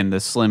dress, again, the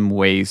slim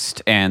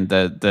waist and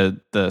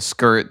the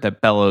skirt that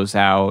bellows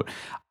out.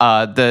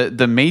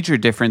 The major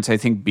difference, I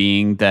think,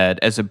 being that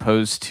as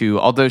opposed to,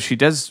 although she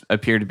does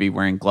appear to be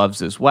wearing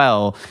gloves as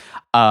well,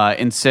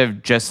 instead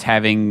of just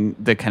having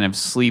the kind of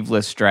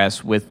sleeveless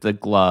dress with the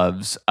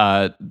gloves,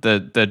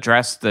 the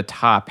dress, the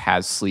top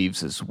has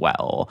sleeves as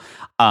well.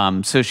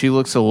 So she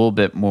looks a little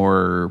bit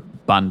more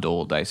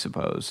bundled, I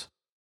suppose.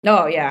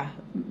 Oh, yeah.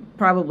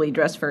 Probably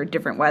dressed for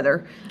different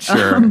weather.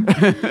 Sure.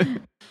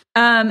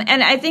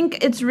 And I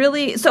think it's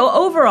really, so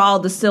overall,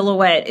 the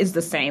silhouette is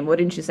the same,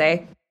 wouldn't you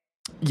say?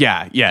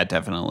 Yeah,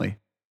 definitely.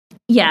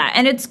 Yeah,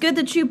 and it's good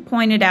that you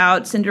pointed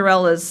out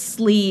Cinderella's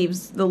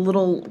sleeves, the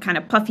little kind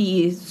of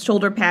puffy,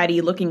 shoulder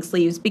paddy looking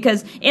sleeves,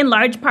 because in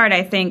large part,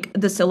 I think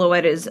the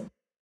silhouette is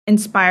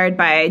inspired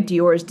by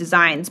Dior's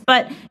designs.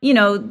 But,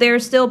 they're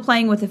still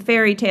playing with a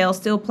fairy tale,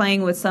 still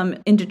playing with some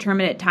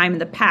indeterminate time in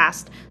the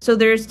past. So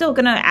they're still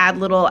going to add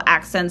little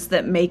accents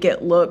that make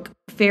it look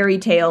fairy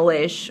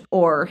tale-ish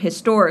or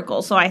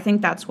historical. So I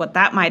think that's what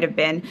that might have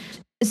been.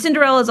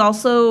 Cinderella is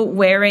also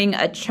wearing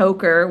a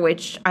choker,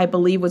 which I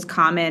believe was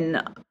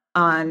common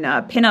on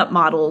pinup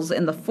models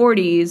in the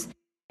 40s.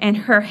 And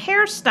her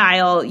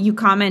hairstyle, you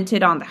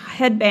commented on the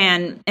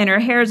headband, and her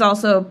hair is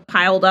also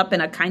piled up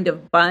in a kind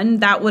of bun.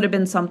 That would have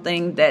been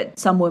something that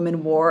some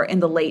women wore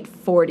in the late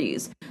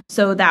 40s.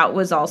 So that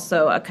was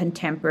also a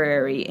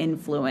contemporary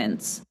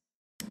influence.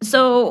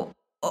 So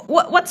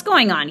what's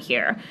going on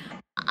here?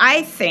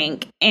 I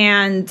think,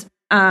 and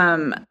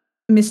Mr.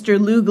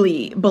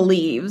 Lugli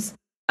believes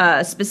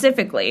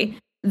specifically,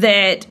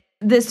 that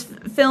this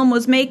film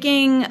was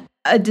making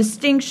a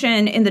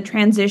distinction in the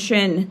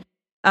transition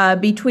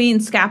between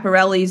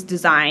Schiaparelli's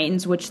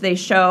designs, which they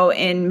show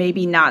in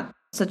maybe not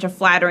such a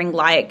flattering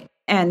light,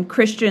 and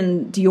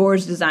Christian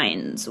Dior's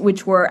designs,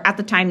 which were at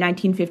the time,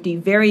 1950,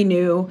 very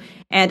new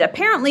and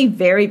apparently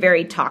very,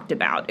 very talked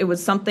about. It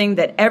was something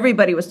that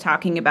everybody was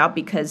talking about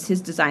because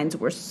his designs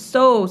were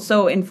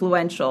so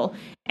influential.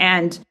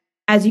 And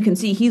as you can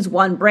see, he's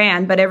one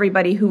brand, but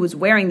everybody who was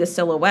wearing the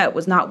silhouette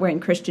was not wearing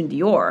Christian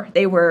Dior.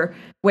 They were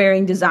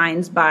wearing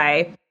designs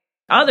by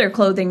other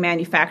clothing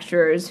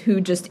manufacturers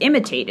who just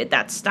imitated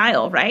that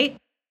style, right?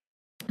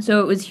 So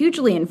it was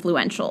hugely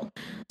influential.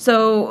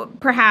 So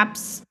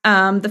perhaps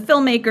the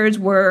filmmakers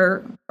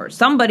were, or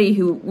somebody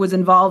who was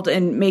involved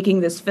in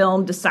making this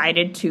film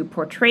decided to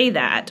portray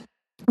that.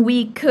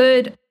 We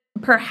could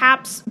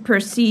perhaps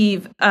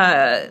perceive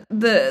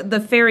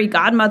the fairy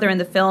godmother in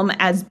the film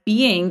as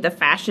being the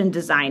fashion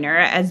designer,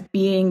 as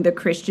being the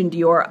Christian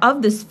Dior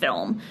of this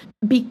film,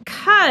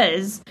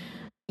 because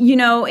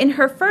in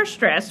her first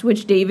dress,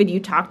 which David, you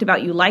talked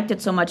about, you liked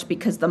it so much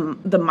because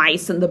the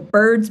mice and the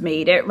birds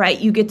made it, right?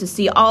 You get to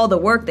see all the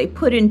work they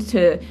put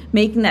into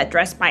making that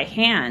dress by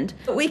hand.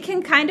 But we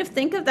can kind of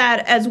think of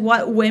that as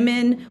what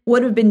women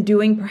would have been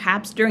doing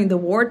perhaps during the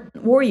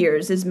war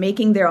years, is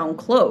making their own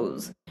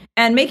clothes.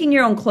 And making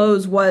your own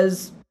clothes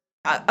was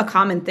a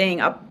common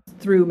thing up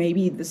through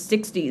maybe the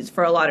 60s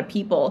for a lot of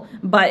people,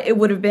 but it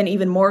would have been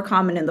even more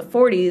common in the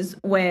 40s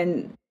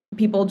when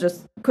people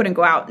just couldn't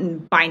go out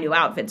and buy new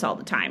outfits all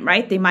the time,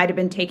 right? They might have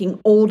been taking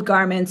old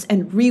garments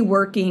and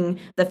reworking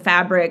the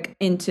fabric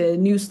into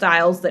new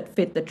styles that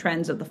fit the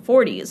trends of the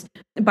 40s.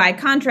 By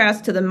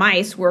contrast to the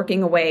mice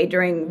working away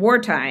during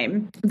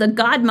wartime, the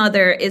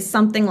godmother is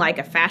something like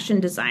a fashion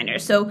designer.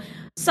 So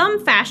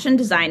some fashion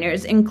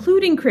designers,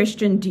 including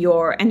Christian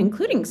Dior and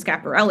including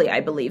Schiaparelli, I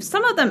believe,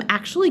 some of them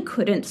actually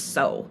couldn't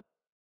sew.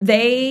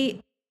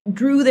 They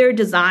drew their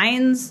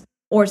designs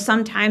or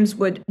sometimes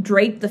would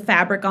drape the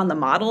fabric on the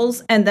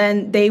models, and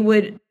then they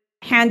would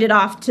hand it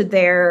off to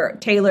their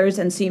tailors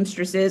and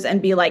seamstresses and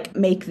be like,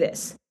 make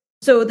this.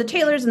 So the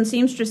tailors and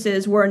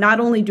seamstresses were not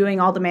only doing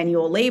all the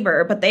manual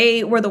labor, but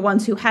they were the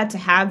ones who had to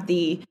have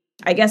the,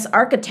 I guess,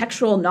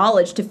 architectural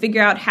knowledge to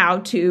figure out how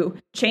to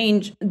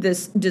change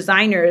this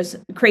designer's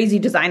crazy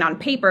design on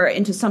paper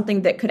into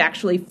something that could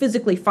actually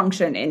physically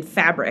function in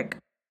fabric.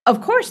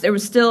 Of course, there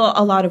was still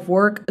a lot of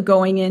work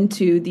going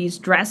into these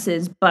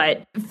dresses,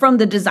 but from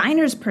the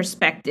designer's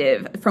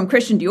perspective, from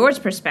Christian Dior's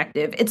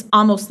perspective, it's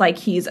almost like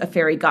he's a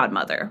fairy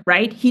godmother,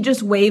 right? He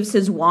just waves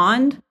his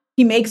wand,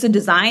 he makes a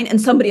design,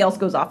 and somebody else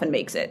goes off and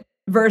makes it,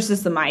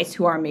 versus the mice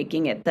who are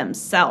making it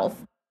themselves.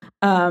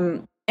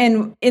 And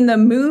in the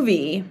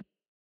movie,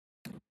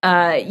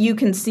 you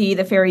can see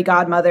the fairy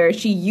godmother.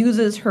 She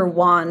uses her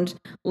wand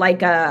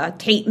like a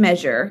tape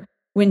measure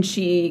when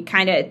she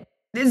kind of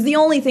is the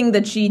only thing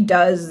that she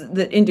does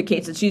that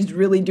indicates that she's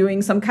really doing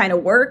some kind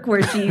of work,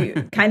 where she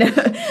kind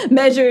of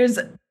measures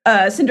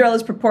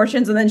Cinderella's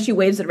proportions and then she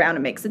waves it around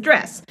and makes a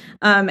dress.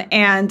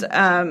 There's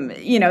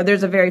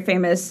a very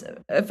famous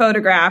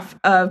photograph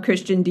of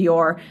Christian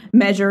Dior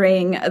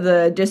measuring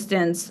the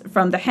distance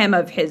from the hem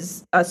of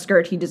his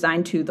skirt he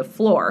designed to the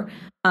floor.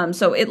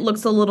 So it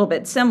looks a little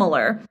bit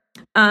similar.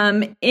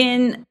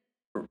 In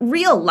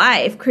real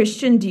life,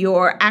 Christian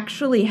Dior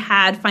actually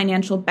had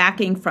financial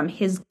backing from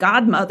his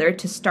godmother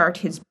to start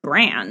his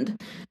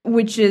brand,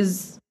 which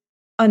is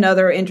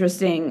another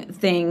interesting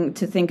thing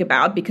to think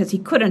about, because he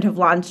couldn't have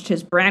launched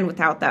his brand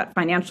without that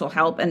financial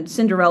help, and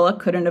Cinderella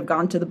couldn't have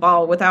gone to the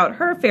ball without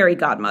her fairy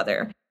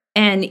godmother.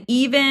 And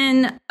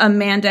even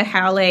Amanda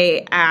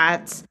Halley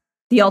at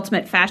The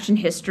Ultimate Fashion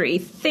History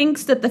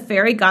thinks that the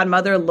fairy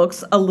godmother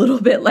looks a little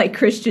bit like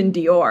Christian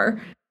Dior.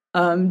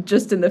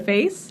 Just in the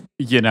face.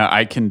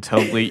 I can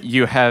totally,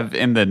 you have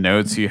in the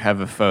notes, you have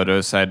a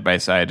photo side by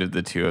side of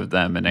the two of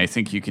them, and I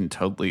think you can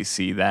totally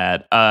see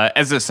that.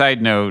 As a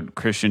side note,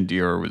 Christian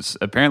Dior was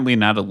apparently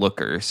not a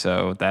looker,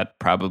 so that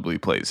probably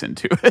plays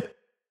into it.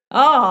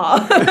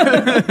 Oh.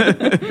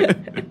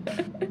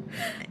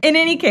 In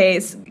any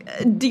case,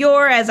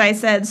 Dior, as I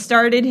said,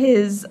 started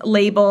his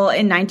label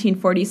in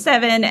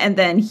 1947, and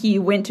then he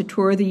went to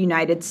tour the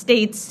United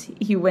States.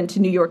 He went to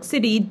New York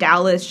City,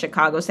 Dallas,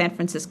 Chicago, San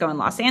Francisco, and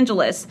Los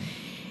Angeles.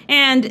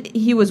 And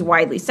he was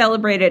widely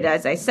celebrated.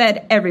 As I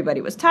said,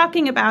 everybody was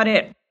talking about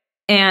it.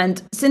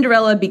 And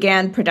Cinderella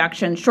began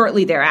production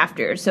shortly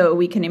thereafter. So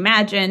we can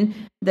imagine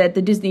that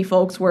the Disney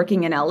folks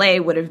working in LA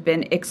would have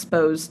been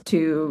exposed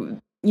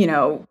to,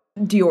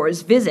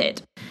 Dior's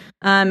visit.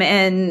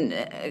 And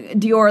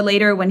Dior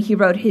later, when he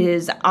wrote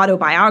his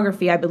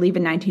autobiography, I believe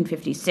in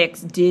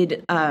 1956,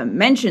 did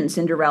mention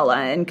Cinderella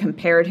and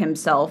compared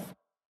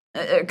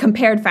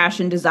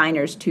fashion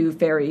designers to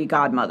fairy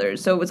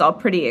godmothers. So it was all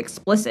pretty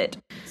explicit.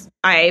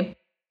 I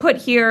put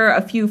here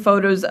a few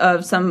photos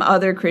of some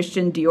other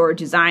Christian Dior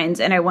designs,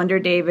 and I wonder,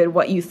 David,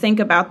 what you think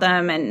about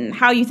them and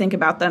how you think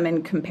about them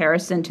in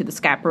comparison to the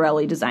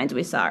Schiaparelli designs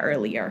we saw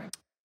earlier.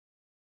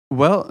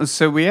 Well,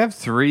 so we have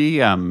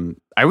three,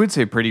 I would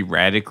say, pretty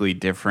radically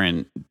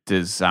different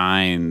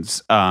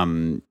designs.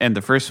 And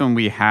the first one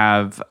we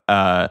have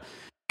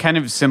kind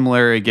of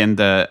similar, again,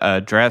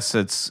 the dress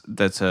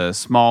that's a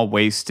small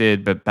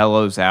waisted but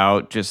bellows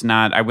out, just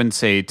not, I wouldn't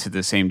say to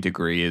the same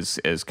degree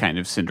as kind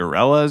of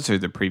Cinderella's or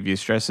the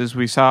previous dresses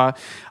we saw.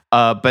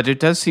 But it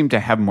does seem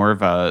to have more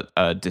of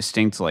a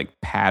distinct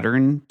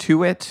pattern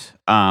to it,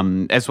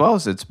 as well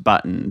as it's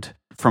buttoned,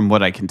 from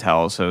what I can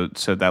tell, so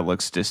that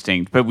looks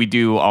distinct. But we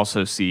do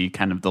also see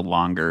kind of the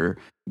longer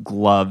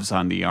gloves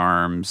on the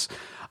arms.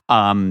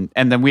 And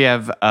then we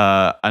have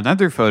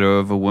another photo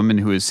of a woman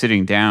who is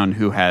sitting down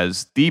who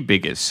has the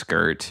biggest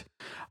skirt.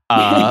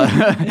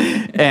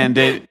 And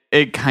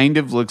it kind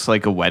of looks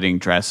like a wedding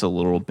dress a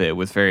little bit,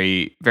 with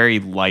very, very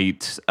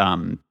light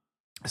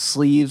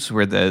sleeves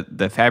where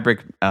the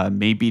fabric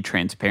may be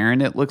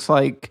transparent, it looks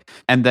like.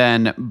 And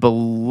then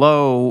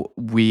below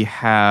we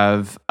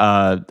have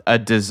a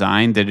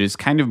design that is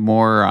kind of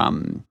more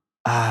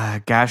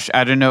gosh,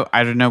 I don't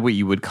know what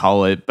you would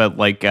call it, but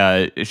like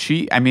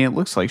it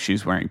looks like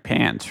she's wearing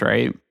pants,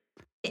 right?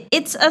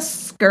 It's a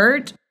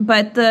skirt,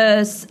 but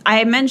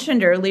I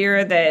mentioned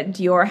earlier that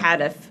Dior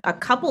had a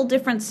couple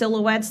different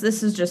silhouettes.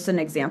 This is just an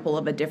example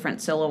of a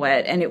different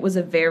silhouette, and it was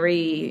a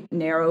very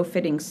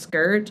narrow-fitting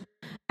skirt.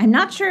 I'm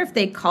not sure if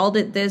they called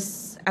it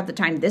this at the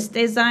time this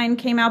design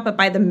came out, but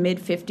by the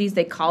mid-50s,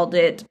 they called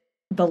it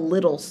the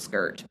little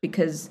skirt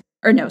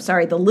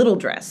the little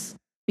dress,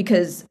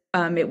 because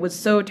it was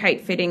so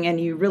tight-fitting, and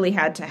you really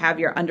had to have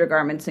your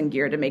undergarments and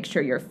gear to make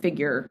sure your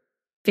figure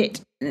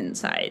fit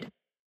inside.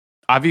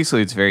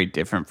 Obviously, it's very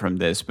different from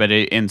this, but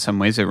in some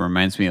ways, it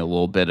reminds me a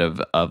little bit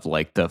of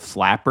like the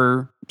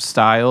flapper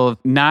style.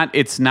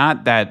 It's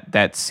not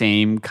that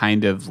same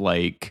kind of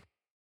like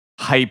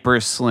hyper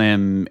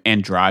slim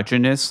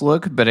androgynous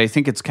look, but I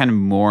think it's kind of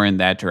more in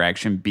that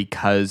direction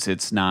because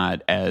it's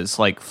not as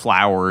like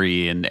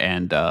flowery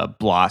and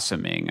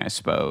blossoming, I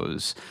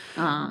suppose.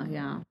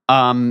 Yeah.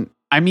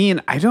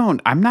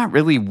 I'm not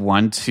really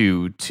one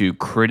to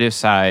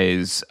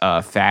criticize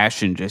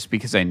fashion just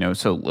because I know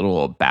so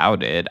little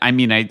about it. I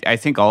mean, I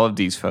think all of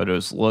these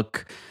photos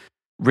look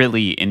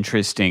really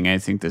interesting. I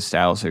think the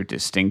styles are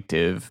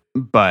distinctive,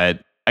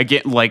 but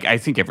again, like I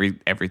think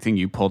everything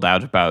you pulled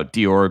out about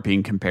Dior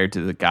being compared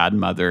to the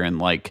Godmother and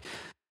like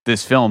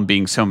this film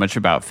being so much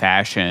about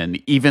fashion,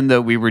 even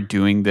though we were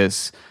doing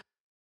this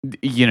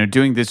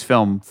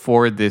film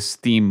for this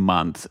theme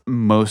month,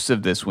 most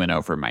of this went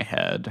over my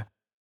head.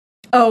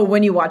 Oh,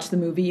 when you watch the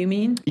movie, you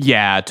mean?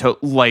 Yeah,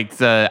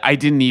 I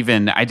didn't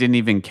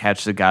even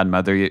catch the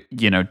Godmother,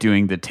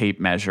 doing the tape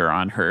measure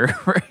on her,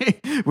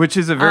 right? Which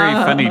is a very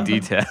funny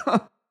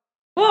detail.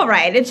 Well,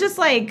 right. It's just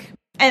like,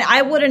 and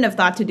I wouldn't have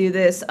thought to do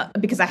this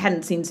because I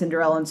hadn't seen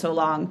Cinderella in so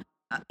long,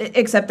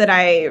 except that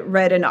I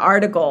read an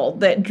article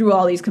that drew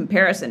all these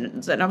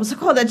comparisons, and I was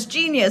like, oh, that's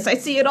genius. I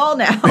see it all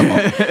now.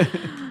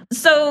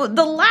 So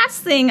the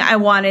last thing I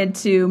wanted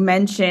to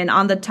mention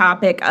on the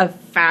topic of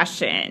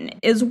fashion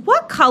is,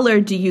 what color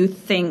do you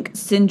think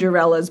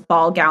Cinderella's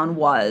ball gown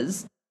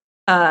was?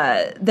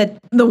 The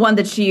one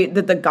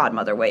that the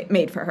Godmother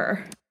made for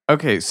her.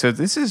 Okay, so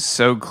this is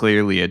so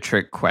clearly a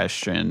trick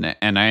question,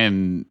 and I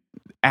am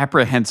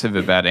apprehensive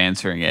about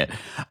answering it.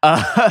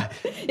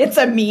 It's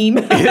a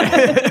meme.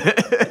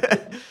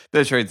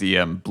 That's right.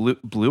 The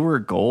blue or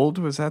gold,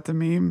 was that the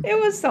meme? It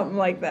was something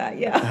like that,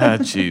 yeah.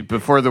 Gee,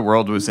 before the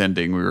world was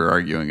ending, we were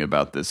arguing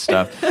about this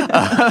stuff. To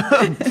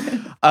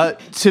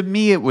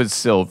me, it was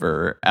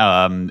silver,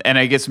 and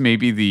I guess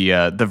maybe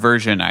the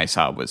version I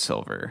saw was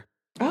silver.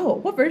 Oh,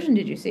 what version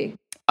did you see?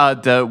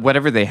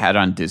 Whatever they had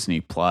on Disney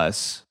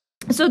Plus.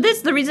 So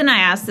the reason I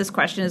asked this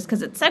question is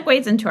because it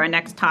segues into our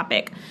next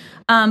topic.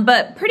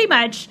 But pretty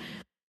much,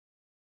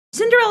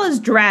 Cinderella's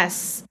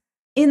dress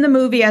in the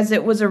movie, as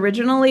it was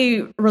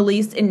originally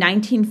released in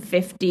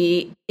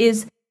 1950,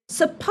 is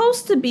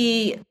supposed to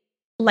be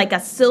like a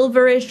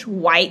silverish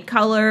white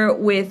color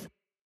with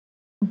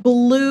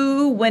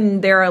blue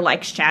when there are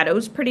like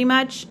shadows, pretty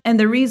much. And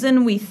the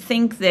reason we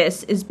think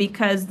this is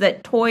because the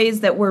toys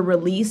that were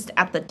released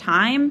at the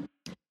time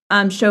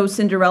show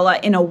Cinderella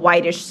in a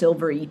whitish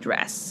silvery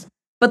dress.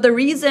 But the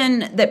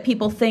reason that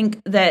people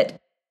think that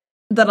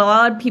a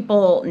lot of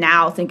people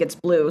now think it's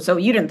blue, so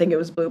you didn't think it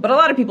was blue, but a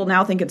lot of people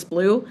now think it's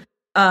blue.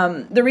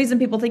 The reason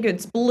people think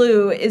it's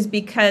blue is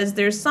because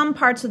there's some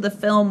parts of the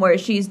film where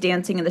she's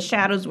dancing in the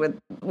shadows with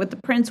the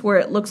prince where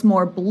it looks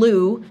more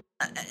blue,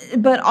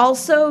 but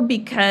also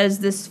because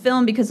this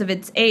film, because of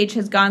its age,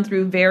 has gone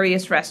through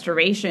various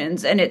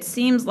restorations, and it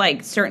seems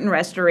like certain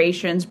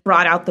restorations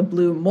brought out the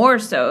blue more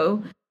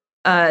so,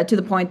 to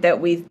the point that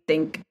we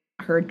think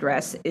her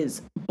dress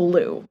is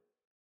blue.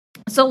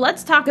 So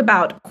let's talk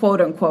about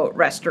quote-unquote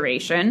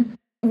restoration.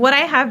 What I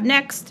have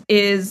next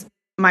is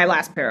my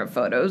last pair of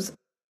photos.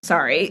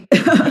 Sorry.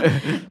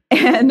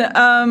 And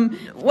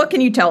what can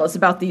you tell us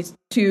about these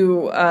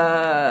two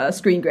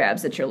screen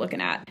grabs that you're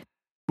looking at?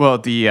 Well,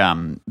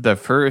 the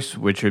first,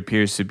 which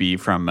appears to be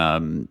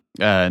from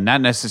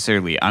not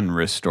necessarily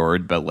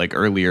unrestored, but like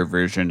earlier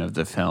version of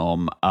the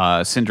film,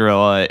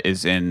 Cinderella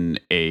is in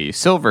a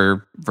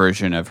silver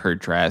version of her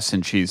dress,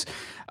 and she's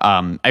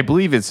I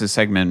believe it's a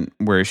segment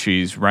where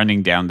she's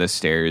running down the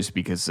stairs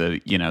because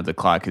the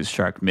clock has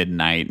struck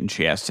midnight and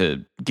she has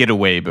to get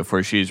away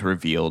before she's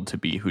revealed to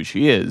be who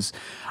she is.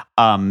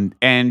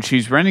 And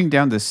she's running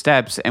down the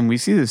steps, and we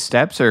see the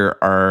steps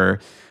are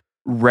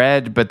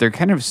red, but they're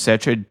kind of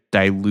such a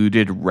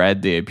diluted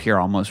red. They appear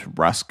almost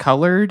rust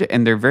colored,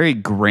 and they're very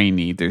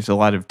grainy. There's a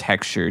lot of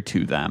texture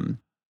to them.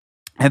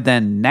 And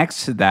then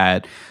next to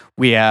that,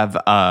 we have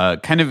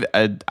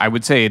I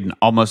would say an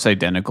almost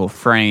identical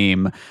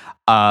frame.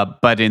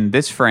 But in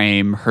this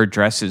frame, her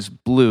dress is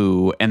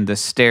blue, and the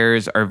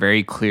stairs are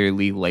very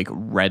clearly like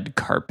red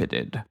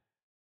carpeted.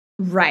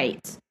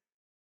 Right.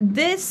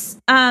 These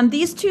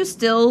two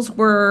stills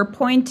were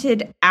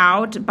pointed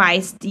out by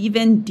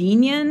Stephen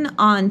Dinian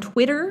on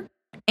Twitter,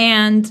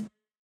 And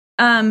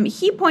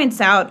he points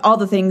out all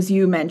the things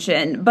you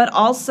mentioned, but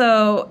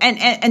also,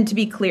 and to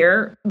be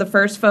clear, the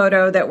first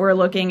photo that we're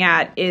looking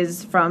at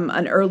is from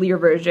an earlier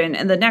version,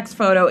 and the next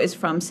photo is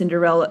from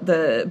Cinderella,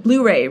 the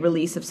Blu-ray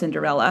release of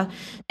Cinderella.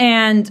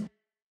 And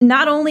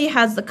not only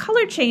has the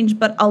color changed,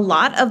 but a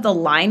lot of the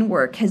line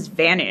work has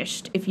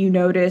vanished. If you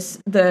notice,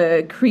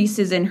 the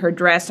creases in her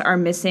dress are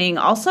missing.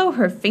 Also,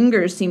 her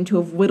fingers seem to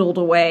have whittled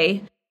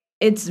away.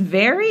 It's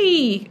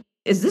very...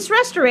 Is this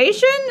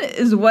restoration?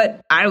 Is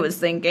what I was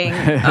thinking.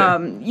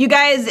 You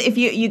guys, if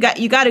you got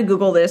to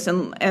Google this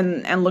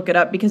and look it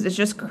up, because it's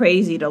just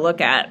crazy to look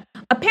at.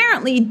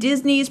 Apparently,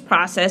 Disney's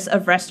process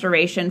of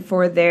restoration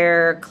for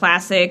their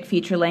classic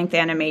feature-length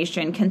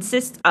animation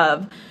consists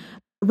of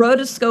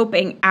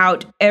rotoscoping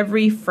out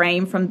every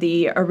frame from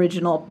the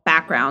original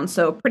background.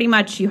 So pretty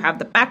much you have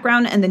the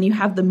background and then you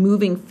have the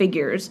moving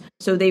figures.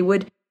 So they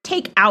would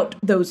take out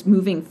those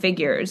moving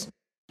figures,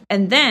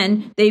 and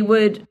then they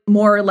would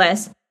more or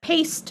less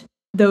paste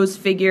those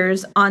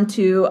figures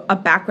onto a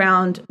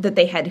background that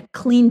they had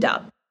cleaned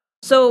up.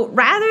 So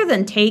rather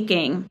than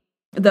taking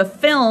the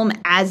film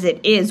as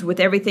it is with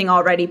everything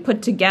already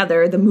put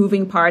together, the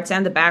moving parts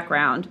and the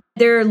background,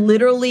 they're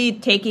literally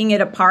taking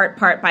it apart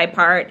part by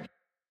part,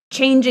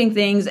 changing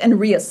things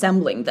and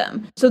reassembling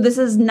them. So this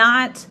is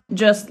not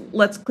just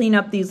let's clean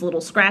up these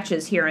little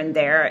scratches here and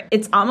there.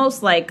 It's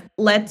almost like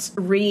let's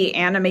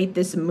reanimate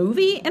this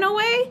movie in a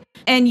way.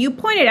 And you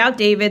pointed out,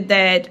 David,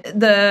 that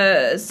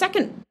the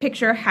second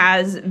picture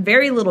has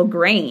very little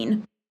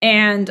grain.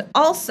 And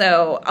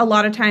also, a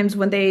lot of times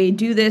when they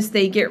do this,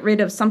 they get rid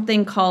of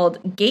something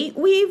called gate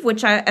weave,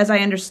 which, as I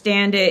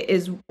understand it,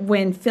 is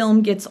when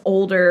film gets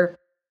older,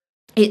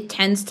 it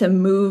tends to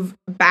move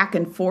back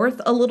and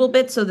forth a little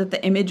bit so that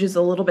the image is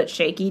a little bit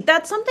shaky.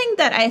 That's something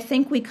that I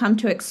think we come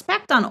to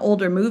expect on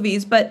older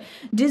movies, but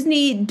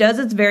Disney does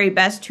its very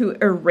best to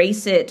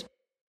erase it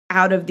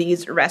out of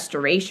these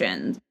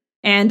restorations.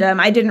 And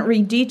I didn't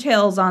read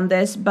details on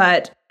this,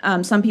 but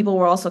some people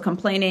were also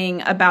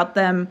complaining about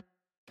them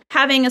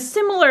having a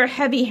similar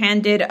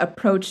heavy-handed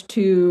approach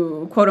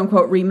to,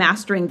 quote-unquote,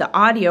 remastering the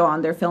audio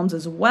on their films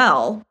as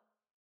well.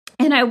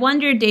 And I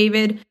wonder,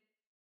 David,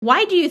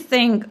 why do you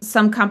think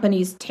some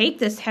companies take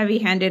this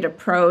heavy-handed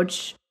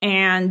approach?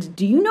 And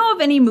do you know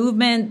of any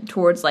movement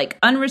towards like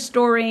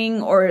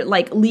unrestoring or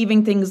like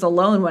leaving things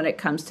alone when it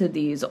comes to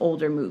these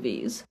older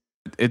movies?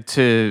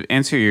 To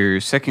answer your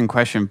second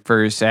question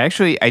first, I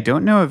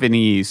don't know of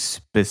any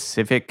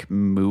specific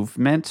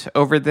movement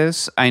over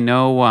this. I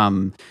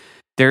know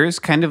there's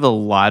kind of a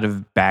lot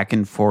of back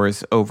and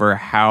forth over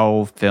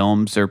how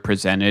films are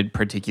presented,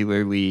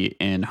 particularly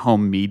in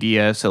home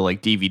media, so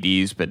like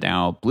DVDs, but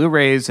now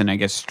Blu-rays and I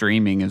guess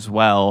streaming as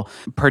well.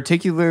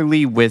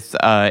 Particularly with,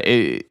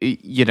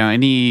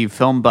 any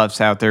film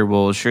buffs out there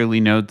will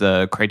surely know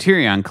the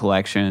Criterion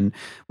Collection,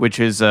 which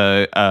is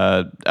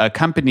a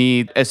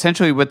company.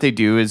 Essentially what they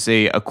do is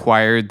they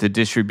acquire the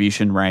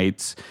distribution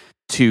rights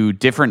to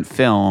different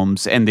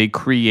films and they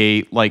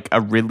create like a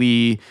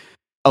really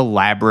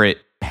elaborate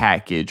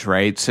package,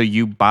 right? So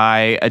you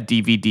buy a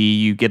DVD,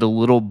 you get a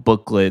little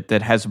booklet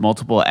that has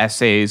multiple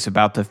essays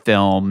about the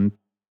film.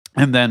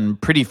 And then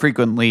pretty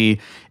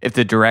frequently, if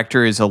the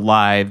director is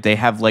alive, they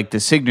have like the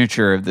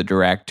signature of the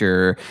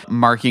director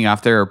marking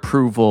off their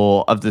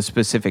approval of the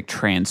specific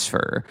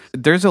transfer.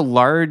 There's a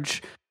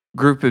large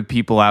group of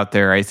people out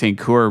there, I think,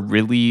 who are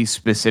really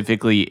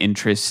specifically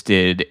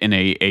interested in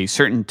a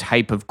certain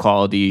type of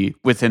quality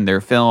within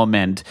their film.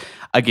 And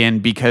again,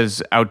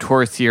 because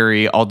auteur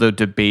theory, although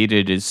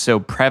debated, is so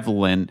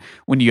prevalent,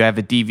 when you have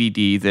a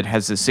DVD that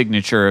has the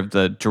signature of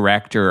the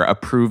director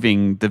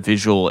approving the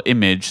visual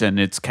image, then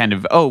it's kind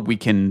of, we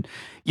can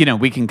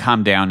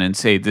calm down and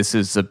say this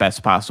is the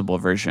best possible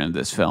version of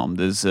this film.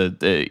 This is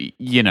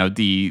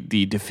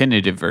the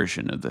definitive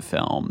version of the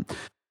film.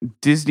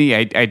 Disney,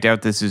 I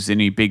doubt this is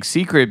any big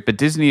secret, but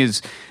Disney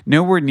is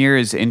nowhere near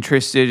as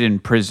interested in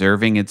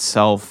preserving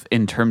itself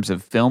in terms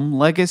of film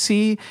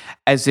legacy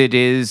as it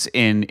is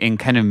in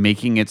kind of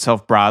making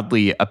itself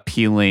broadly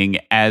appealing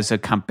as a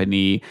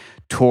company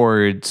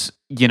towards,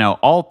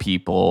 all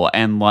people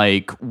and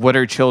like, what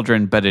are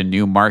children but a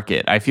new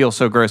market? I feel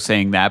so gross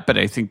saying that, but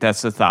I think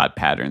that's the thought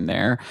pattern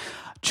there.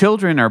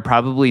 Children are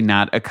probably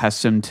not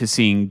accustomed to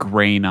seeing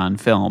grain on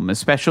film,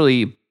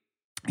 especially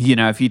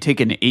if you take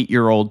an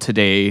 8-year-old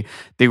today,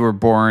 they were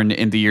born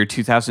in the year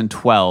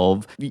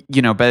 2012,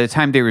 by the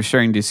time they were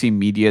starting to see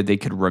media they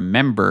could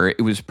remember,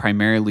 it was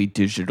primarily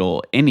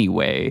digital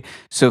anyway.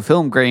 So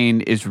film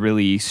grain is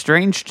really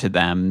strange to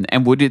them.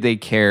 And what do they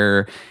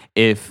care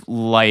if,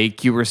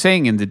 like you were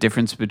saying in the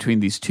difference between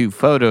these two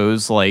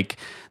photos, like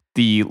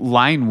the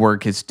line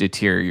work is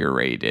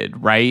deteriorated,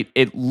 right?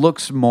 It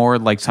looks more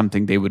like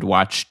something they would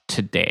watch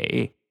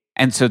today.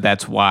 And so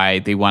that's why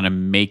they want to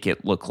make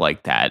it look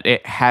like that.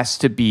 It has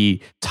to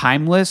be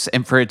timeless.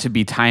 And for it to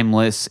be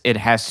timeless, it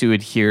has to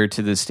adhere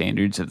to the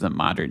standards of the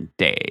modern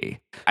day.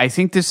 I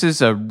think this is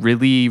a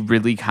really,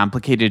 really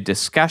complicated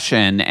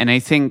discussion. And I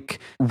think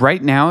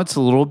right now it's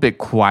a little bit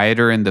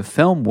quieter in the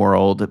film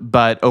world.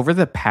 But over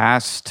the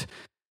past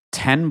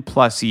 10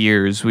 plus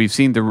years, we've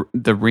seen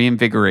the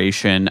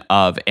reinvigoration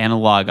of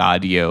analog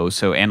audio.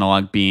 So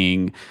analog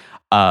being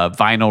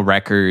vinyl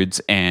records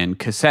and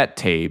cassette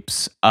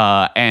tapes,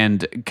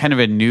 and kind of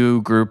a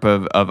new group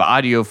of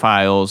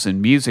audiophiles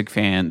and music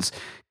fans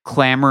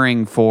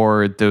clamoring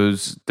for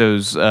those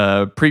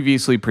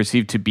previously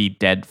perceived to be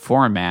dead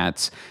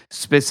formats,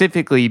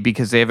 specifically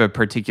because they have a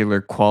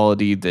particular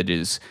quality that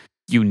is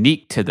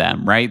unique to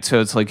them, right?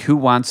 So it's like, who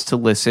wants to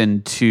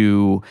listen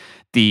to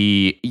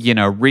the,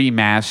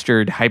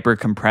 remastered, hyper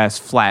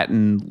compressed,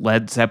 flattened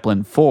Led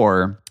Zeppelin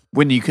 4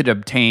 when you could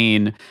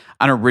obtain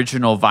an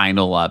original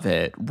vinyl of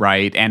it,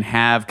 right? And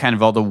have kind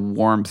of all the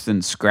warmth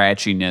and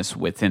scratchiness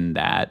within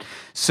that.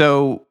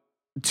 So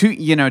to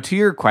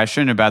your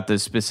question about the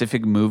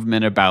specific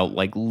movement about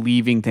like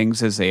leaving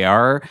things as they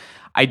are,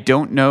 I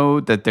don't know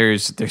that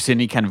there's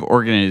any kind of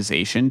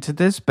organization to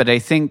this, but I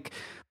think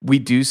we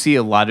do see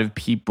a lot of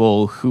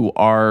people who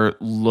are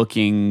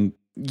looking,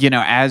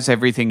 as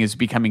everything is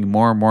becoming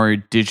more and more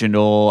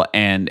digital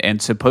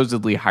and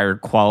supposedly higher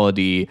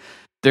quality,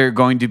 there are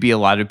going to be a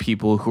lot of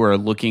people who are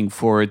looking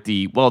for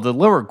the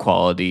lower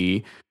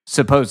quality,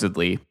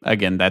 supposedly.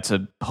 Again, that's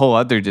a whole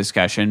other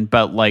discussion,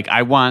 but like,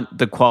 I want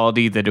the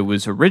quality that it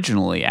was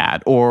originally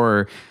at,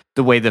 or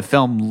the way the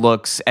film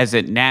looks as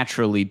it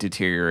naturally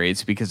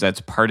deteriorates, because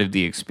that's part of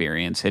the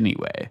experience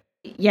anyway.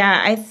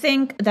 Yeah, I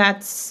think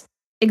that's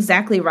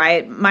exactly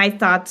right. My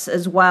thoughts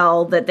as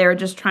well, that they're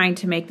just trying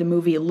to make the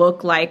movie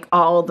look like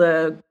all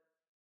the,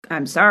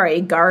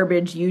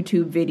 garbage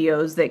YouTube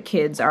videos that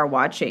kids are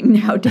watching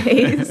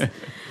nowadays,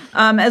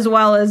 as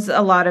well as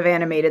a lot of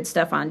animated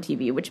stuff on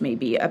TV, which may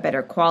be a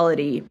better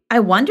quality. I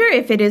wonder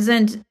if it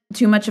isn't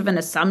too much of an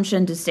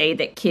assumption to say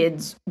that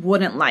kids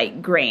wouldn't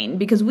like grain,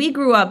 because we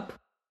grew up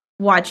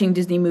watching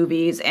Disney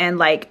movies, and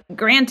like,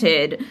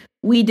 granted,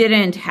 we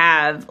didn't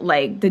have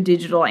like the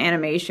digital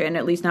animation,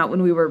 at least not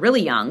when we were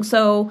really young.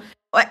 So,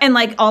 and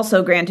like,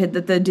 also granted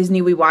that the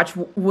Disney we watched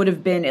would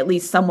have been at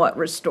least somewhat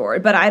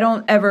restored, but I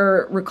don't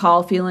ever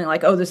recall feeling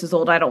like, oh, this is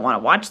old, I don't want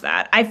to watch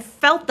that. I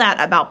felt that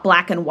about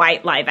black and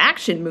white live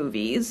action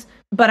movies,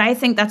 but I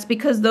think that's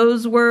because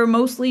those were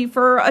mostly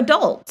for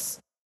adults.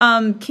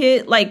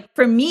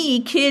 For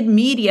me, kid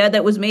media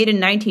that was made in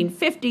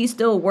 1950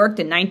 still worked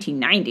in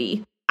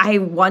 1990. I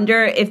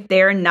wonder if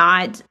they're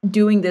not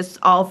doing this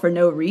all for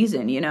no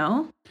reason,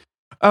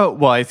 Oh,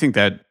 well, I think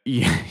that,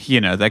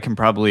 that can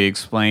probably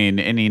explain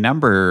any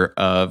number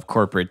of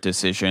corporate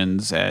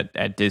decisions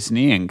at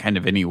Disney and kind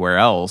of anywhere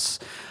else.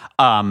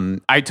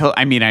 I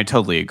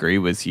totally agree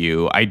with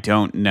you. I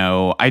don't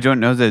know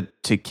that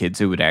to kids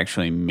it would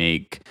actually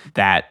make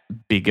that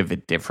big of a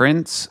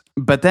difference.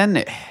 But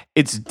then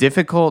it's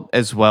difficult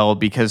as well,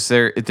 because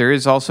there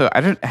is also,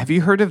 have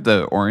you heard of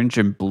the orange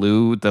and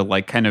blue, the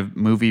like kind of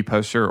movie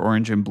poster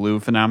orange and blue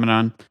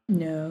phenomenon?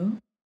 No.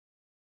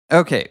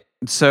 Okay.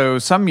 So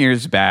some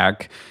years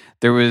back,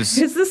 there was...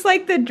 Is this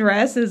like the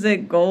dress? Is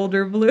it gold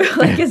or blue?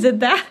 Like, is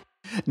it that?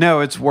 No,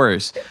 it's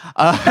worse.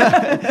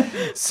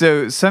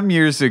 So some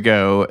years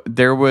ago,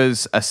 there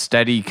was a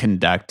study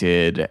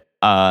conducted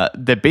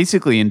that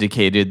basically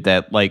indicated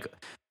that like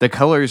the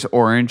colors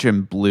orange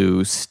and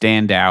blue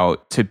stand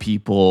out to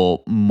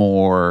people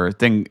more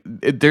than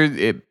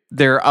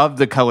they're of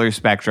the color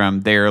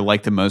spectrum. They're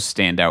like the most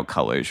standout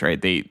colors,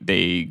 right?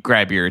 They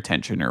grab your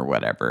attention or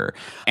whatever.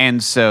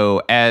 And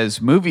so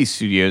as movie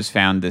studios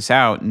found this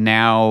out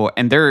now,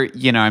 and they're,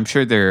 I'm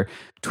sure they're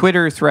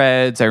Twitter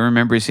threads. I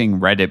remember seeing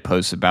Reddit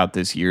posts about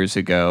this years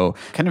ago.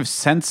 Kind of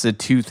since the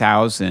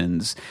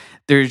 2000s,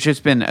 there's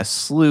just been a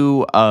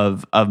slew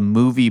of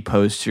movie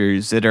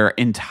posters that are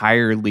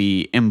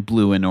entirely in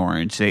blue and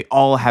orange. They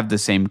all have the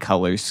same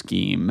color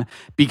scheme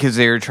because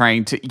they're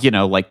trying to,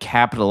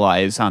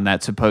 capitalize on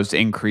that supposed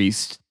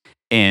increased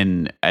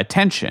in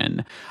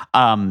attention.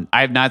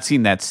 I've not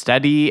seen that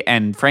study,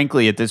 and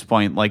frankly, at this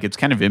point, like, it's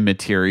kind of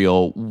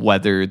immaterial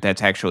whether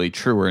that's actually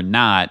true or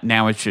not.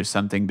 Now it's just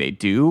something they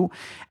do,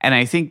 and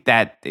I think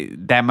that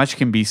much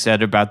can be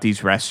said about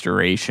these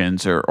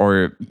restorations,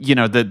 or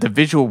the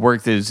visual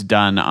work that is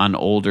done on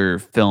older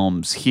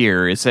films.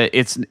 Here is that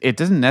it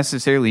doesn't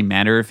necessarily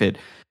matter if it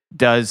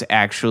does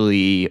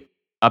actually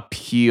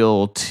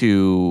appeal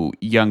to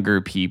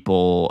younger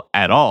people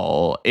at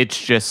all. It's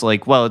just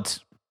like, well, it's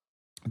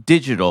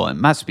digital, it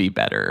must be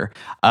better.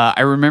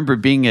 I remember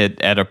being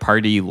at a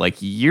party like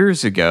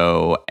years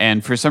ago,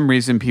 and for some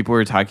reason people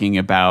were talking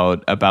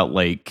about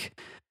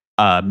like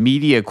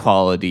media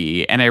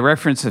quality, and I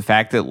referenced the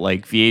fact that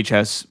like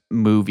VHS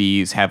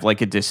movies have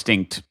like a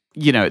distinct,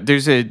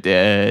 there's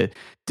a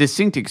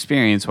distinct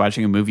experience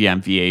watching a movie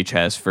on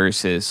VHS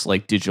versus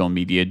like digital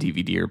media,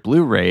 DVD or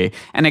Blu-ray,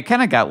 and I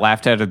kind of got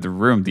laughed out of the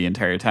room the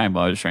entire time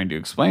while I was trying to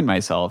explain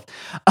myself.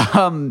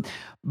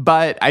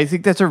 But I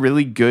think that's a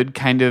really good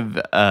kind of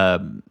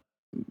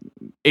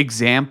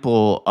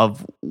example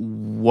of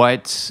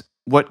what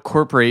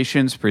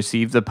corporations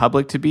perceive the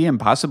public to be, and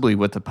possibly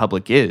what the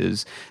public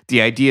is.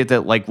 The idea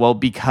that like, well,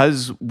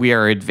 because we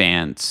are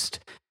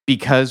advanced,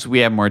 because we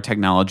have more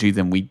technology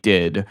than we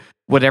did,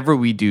 whatever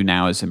we do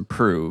now is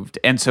improved.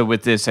 And so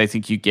with this, I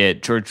think you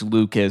get George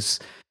Lucas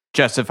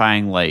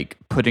justifying like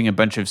putting a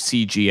bunch of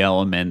CG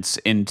elements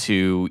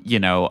into,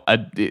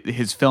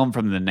 his film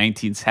from the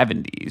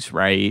 1970s,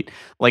 right?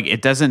 Like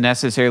it doesn't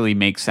necessarily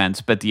make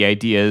sense, but the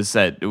idea is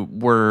that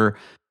we're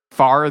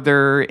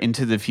farther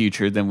into the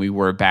future than we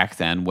were back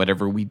then.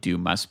 Whatever we do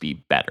must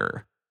be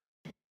better.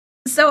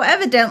 So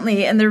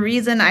evidently, and the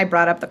reason I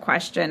brought up the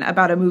question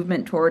about a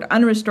movement toward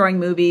unrestoring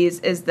movies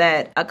is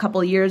that a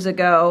couple years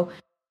ago,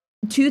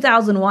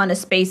 2001: A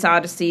Space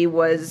Odyssey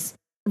was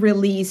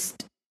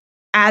released,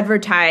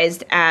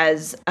 advertised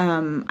as,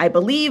 I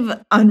believe,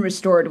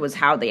 unrestored was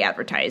how they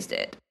advertised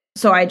it.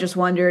 So I just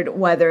wondered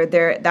whether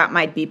that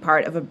might be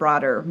part of a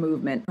broader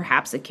movement,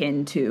 perhaps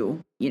akin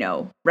to,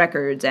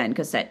 records and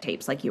cassette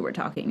tapes like you were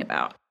talking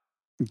about.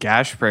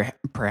 Gosh,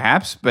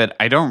 perhaps, but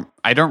I don't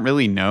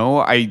really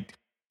know.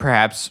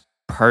 Perhaps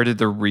part of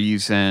the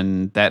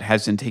reason that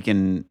hasn't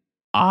taken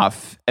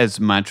off as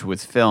much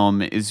with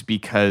film is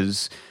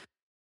because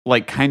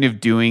like kind of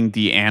doing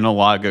the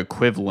analog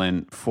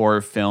equivalent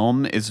for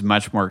film is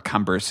much more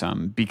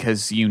cumbersome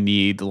because you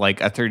need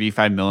like a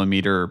 35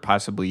 millimeter or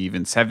possibly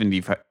even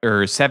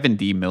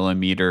 70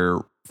 millimeter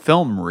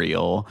film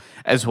reel,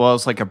 as well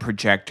as like a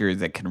projector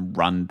that can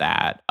run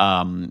that,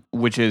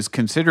 which is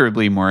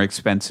considerably more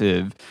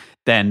expensive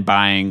than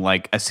buying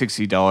like a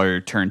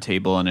 $60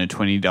 turntable and a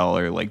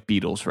 $20 like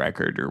Beatles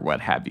record or what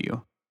have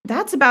you.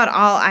 That's about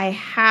all I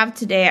have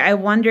today. I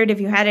wondered if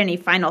you had any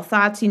final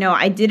thoughts.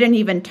 I didn't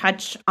even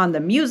touch on the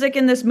music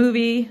in this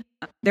movie.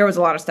 There was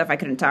a lot of stuff I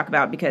couldn't talk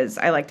about because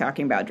I like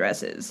talking about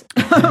dresses.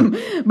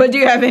 But do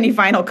you have any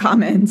final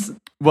comments?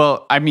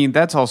 Well, I mean,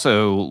 that's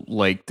also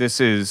like, this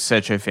is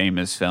such a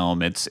famous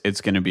film. It's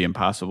going to be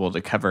impossible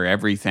to cover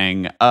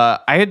everything. I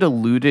had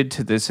alluded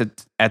to this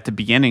at the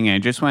beginning. I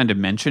just wanted to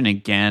mention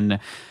again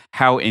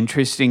how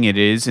interesting it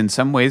is. In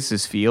some ways,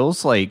 this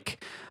feels like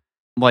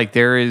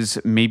there is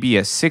maybe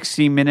a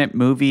 60-minute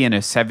movie and a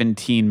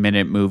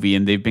 17-minute movie,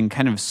 and they've been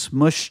kind of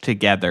smushed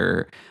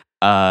together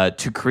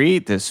to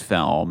create this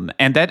film.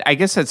 And that, I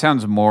guess that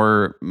sounds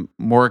more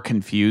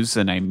confused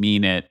than I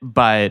mean it,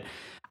 but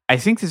I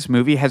think this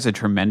movie has a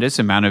tremendous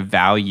amount of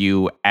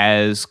value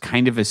as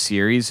kind of a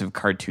series of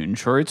cartoon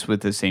shorts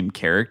with the same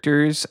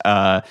characters.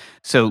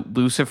 So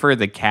Lucifer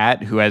the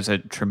cat, who has a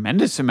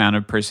tremendous amount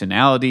of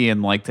personality,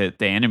 and like the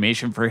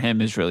animation for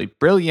him is really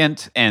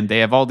brilliant, and they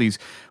have all these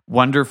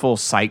wonderful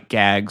sight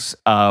gags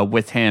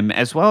with him,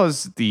 as well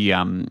as the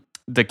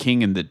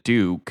King and the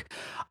Duke.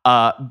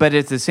 But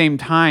at the same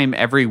time,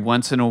 every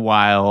once in a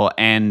while,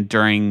 and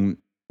during,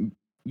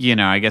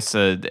 I guess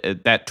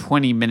that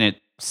 20-minute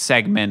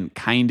segment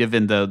kind of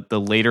in the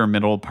later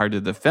middle part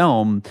of the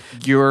film,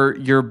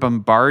 you're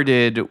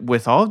bombarded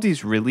with all of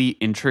these really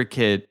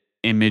intricate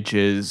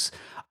images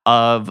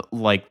of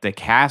like the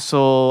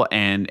castle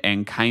and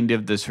kind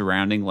of the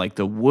surrounding, like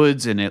the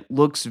woods, and it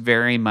looks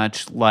very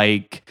much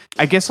like,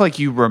 I guess, like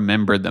you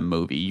remember the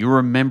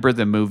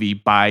movie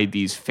by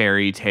these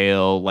fairy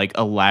tale like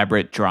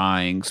elaborate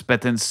drawings,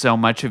 but then so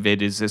much of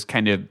it is this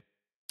kind of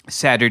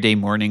Saturday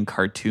morning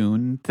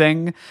cartoon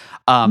thing.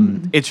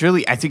 It's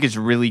really, I think it's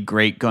really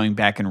great going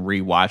back and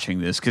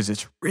rewatching this because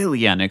it's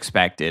really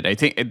unexpected. I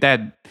think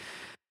that,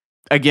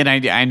 again,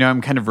 I know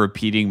I'm kind of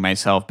repeating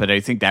myself, but I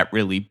think that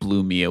really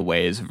blew me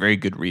away as a very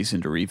good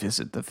reason to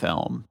revisit the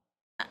film.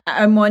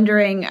 I'm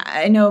wondering,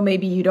 I know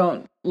maybe you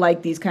don't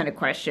like these kind of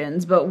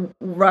questions, but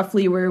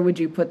roughly where would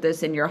you put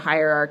this in your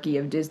hierarchy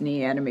of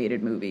Disney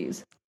animated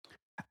movies?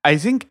 I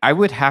think I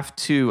would have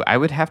to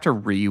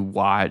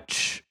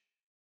rewatch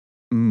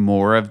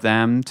more of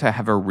them to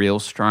have a real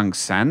strong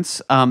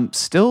sense.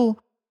 Still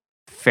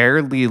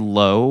fairly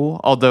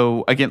low,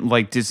 although again,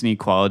 like Disney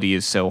quality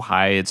is so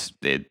high,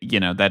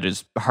 that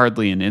is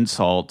hardly an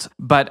insult.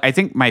 But I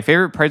think my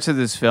favorite parts of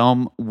this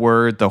film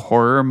were the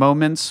horror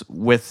moments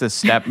with the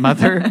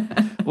stepmother.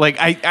 Like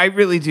I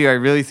really do. I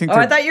really think. Oh,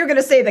 I thought you were going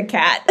to say the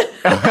cat.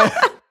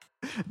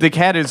 The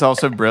cat is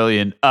also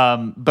brilliant.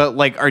 But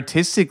like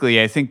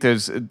artistically, I think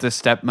there's the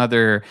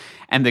stepmother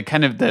and the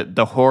kind of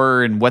the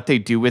horror and what they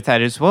do with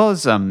that, as well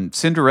as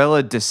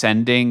Cinderella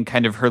descending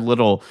kind of her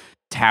little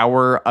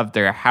tower of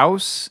their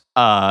house,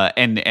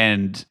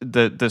 and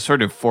the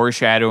sort of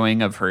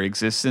foreshadowing of her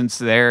existence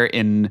there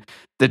in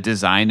the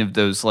design of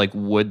those like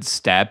wood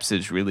steps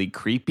is really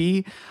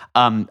creepy.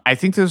 I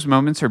think those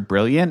moments are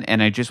brilliant,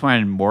 and I just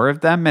wanted more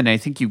of them. And I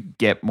think you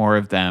get more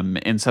of them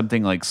in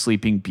something like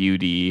Sleeping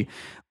Beauty,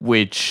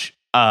 which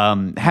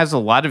has a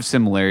lot of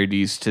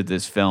similarities to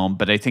this film,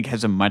 but I think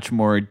has a much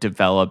more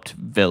developed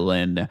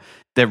villain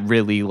that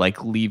really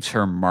like leaves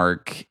her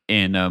mark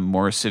in a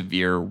more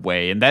severe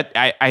way. And that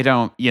I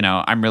don't,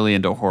 I'm really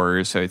into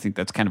horror, so I think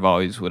that's kind of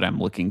always what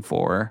I'm looking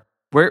for.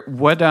 I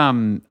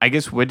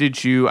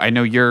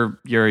know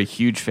you're a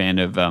huge fan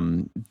of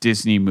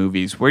Disney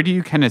movies. Where do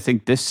you kind of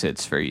think this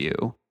sits for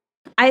you?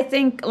 I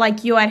think,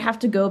 like you, I'd have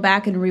to go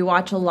back and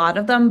rewatch a lot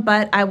of them,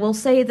 but I will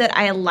say that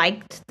I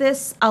liked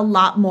this a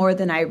lot more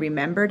than I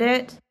remembered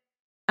it.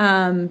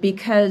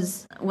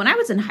 Because when I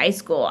was in high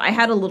school, I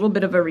had a little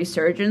bit of a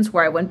resurgence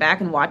where I went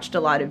back and watched a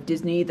lot of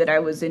Disney that I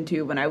was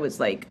into when I was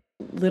like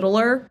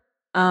littler.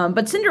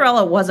 But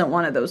Cinderella wasn't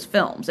one of those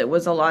films. It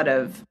was a lot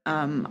of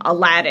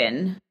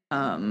Aladdin,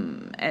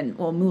 and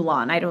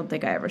Mulan. I don't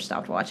think I ever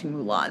stopped watching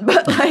Mulan,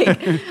 but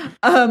like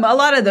a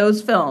lot of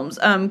those films.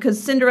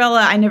 Because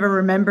Cinderella, I never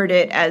remembered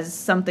it as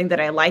something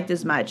that I liked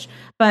as much,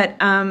 but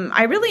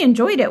I really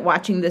enjoyed it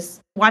watching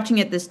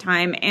it this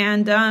time,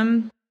 and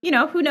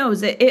who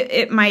knows?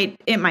 It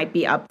might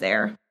be up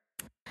there.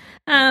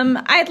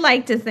 I'd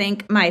like to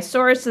thank my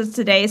sources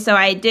today. So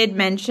I did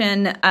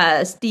mention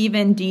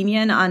Stephen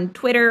Dinian on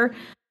Twitter.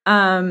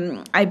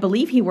 I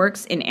believe he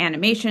works in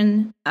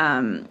animation,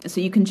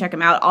 so you can check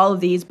him out. All of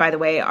these, by the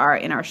way, are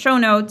in our show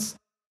notes,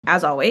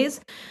 as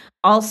always.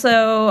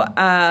 Also,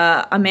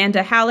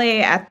 Amanda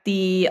Halle at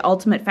the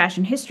Ultimate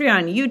Fashion History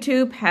on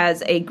YouTube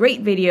has a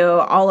great video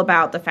all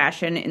about the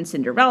fashion in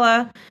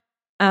Cinderella.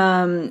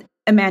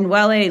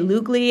 Emanuele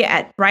Lugli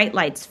at Bright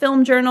Lights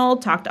Film Journal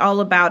talked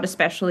all about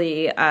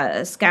especially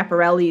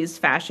Schiaparelli's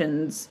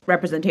fashion's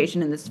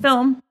representation in this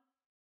film.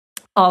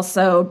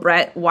 Also,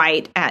 Brett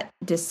White at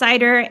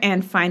Decider,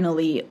 and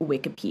finally,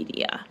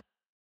 Wikipedia.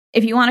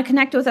 If you want to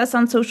connect with us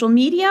on social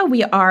media,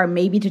 we are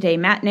Maybe Today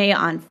Matinee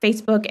on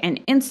Facebook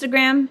and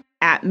Instagram,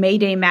 at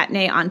Mayday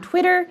Matinee on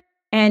Twitter,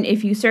 and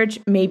if you search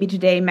Maybe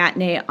Today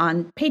Matinee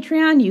on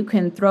Patreon, you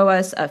can throw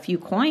us a few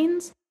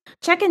coins.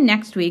 Check in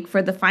next week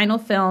for the final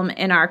film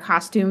in our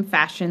costume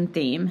fashion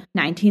theme,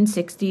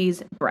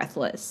 1960s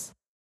Breathless.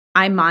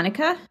 I'm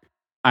Monica.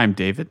 I'm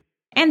David.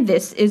 And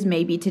this is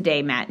Maybe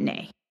Today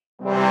Matinee.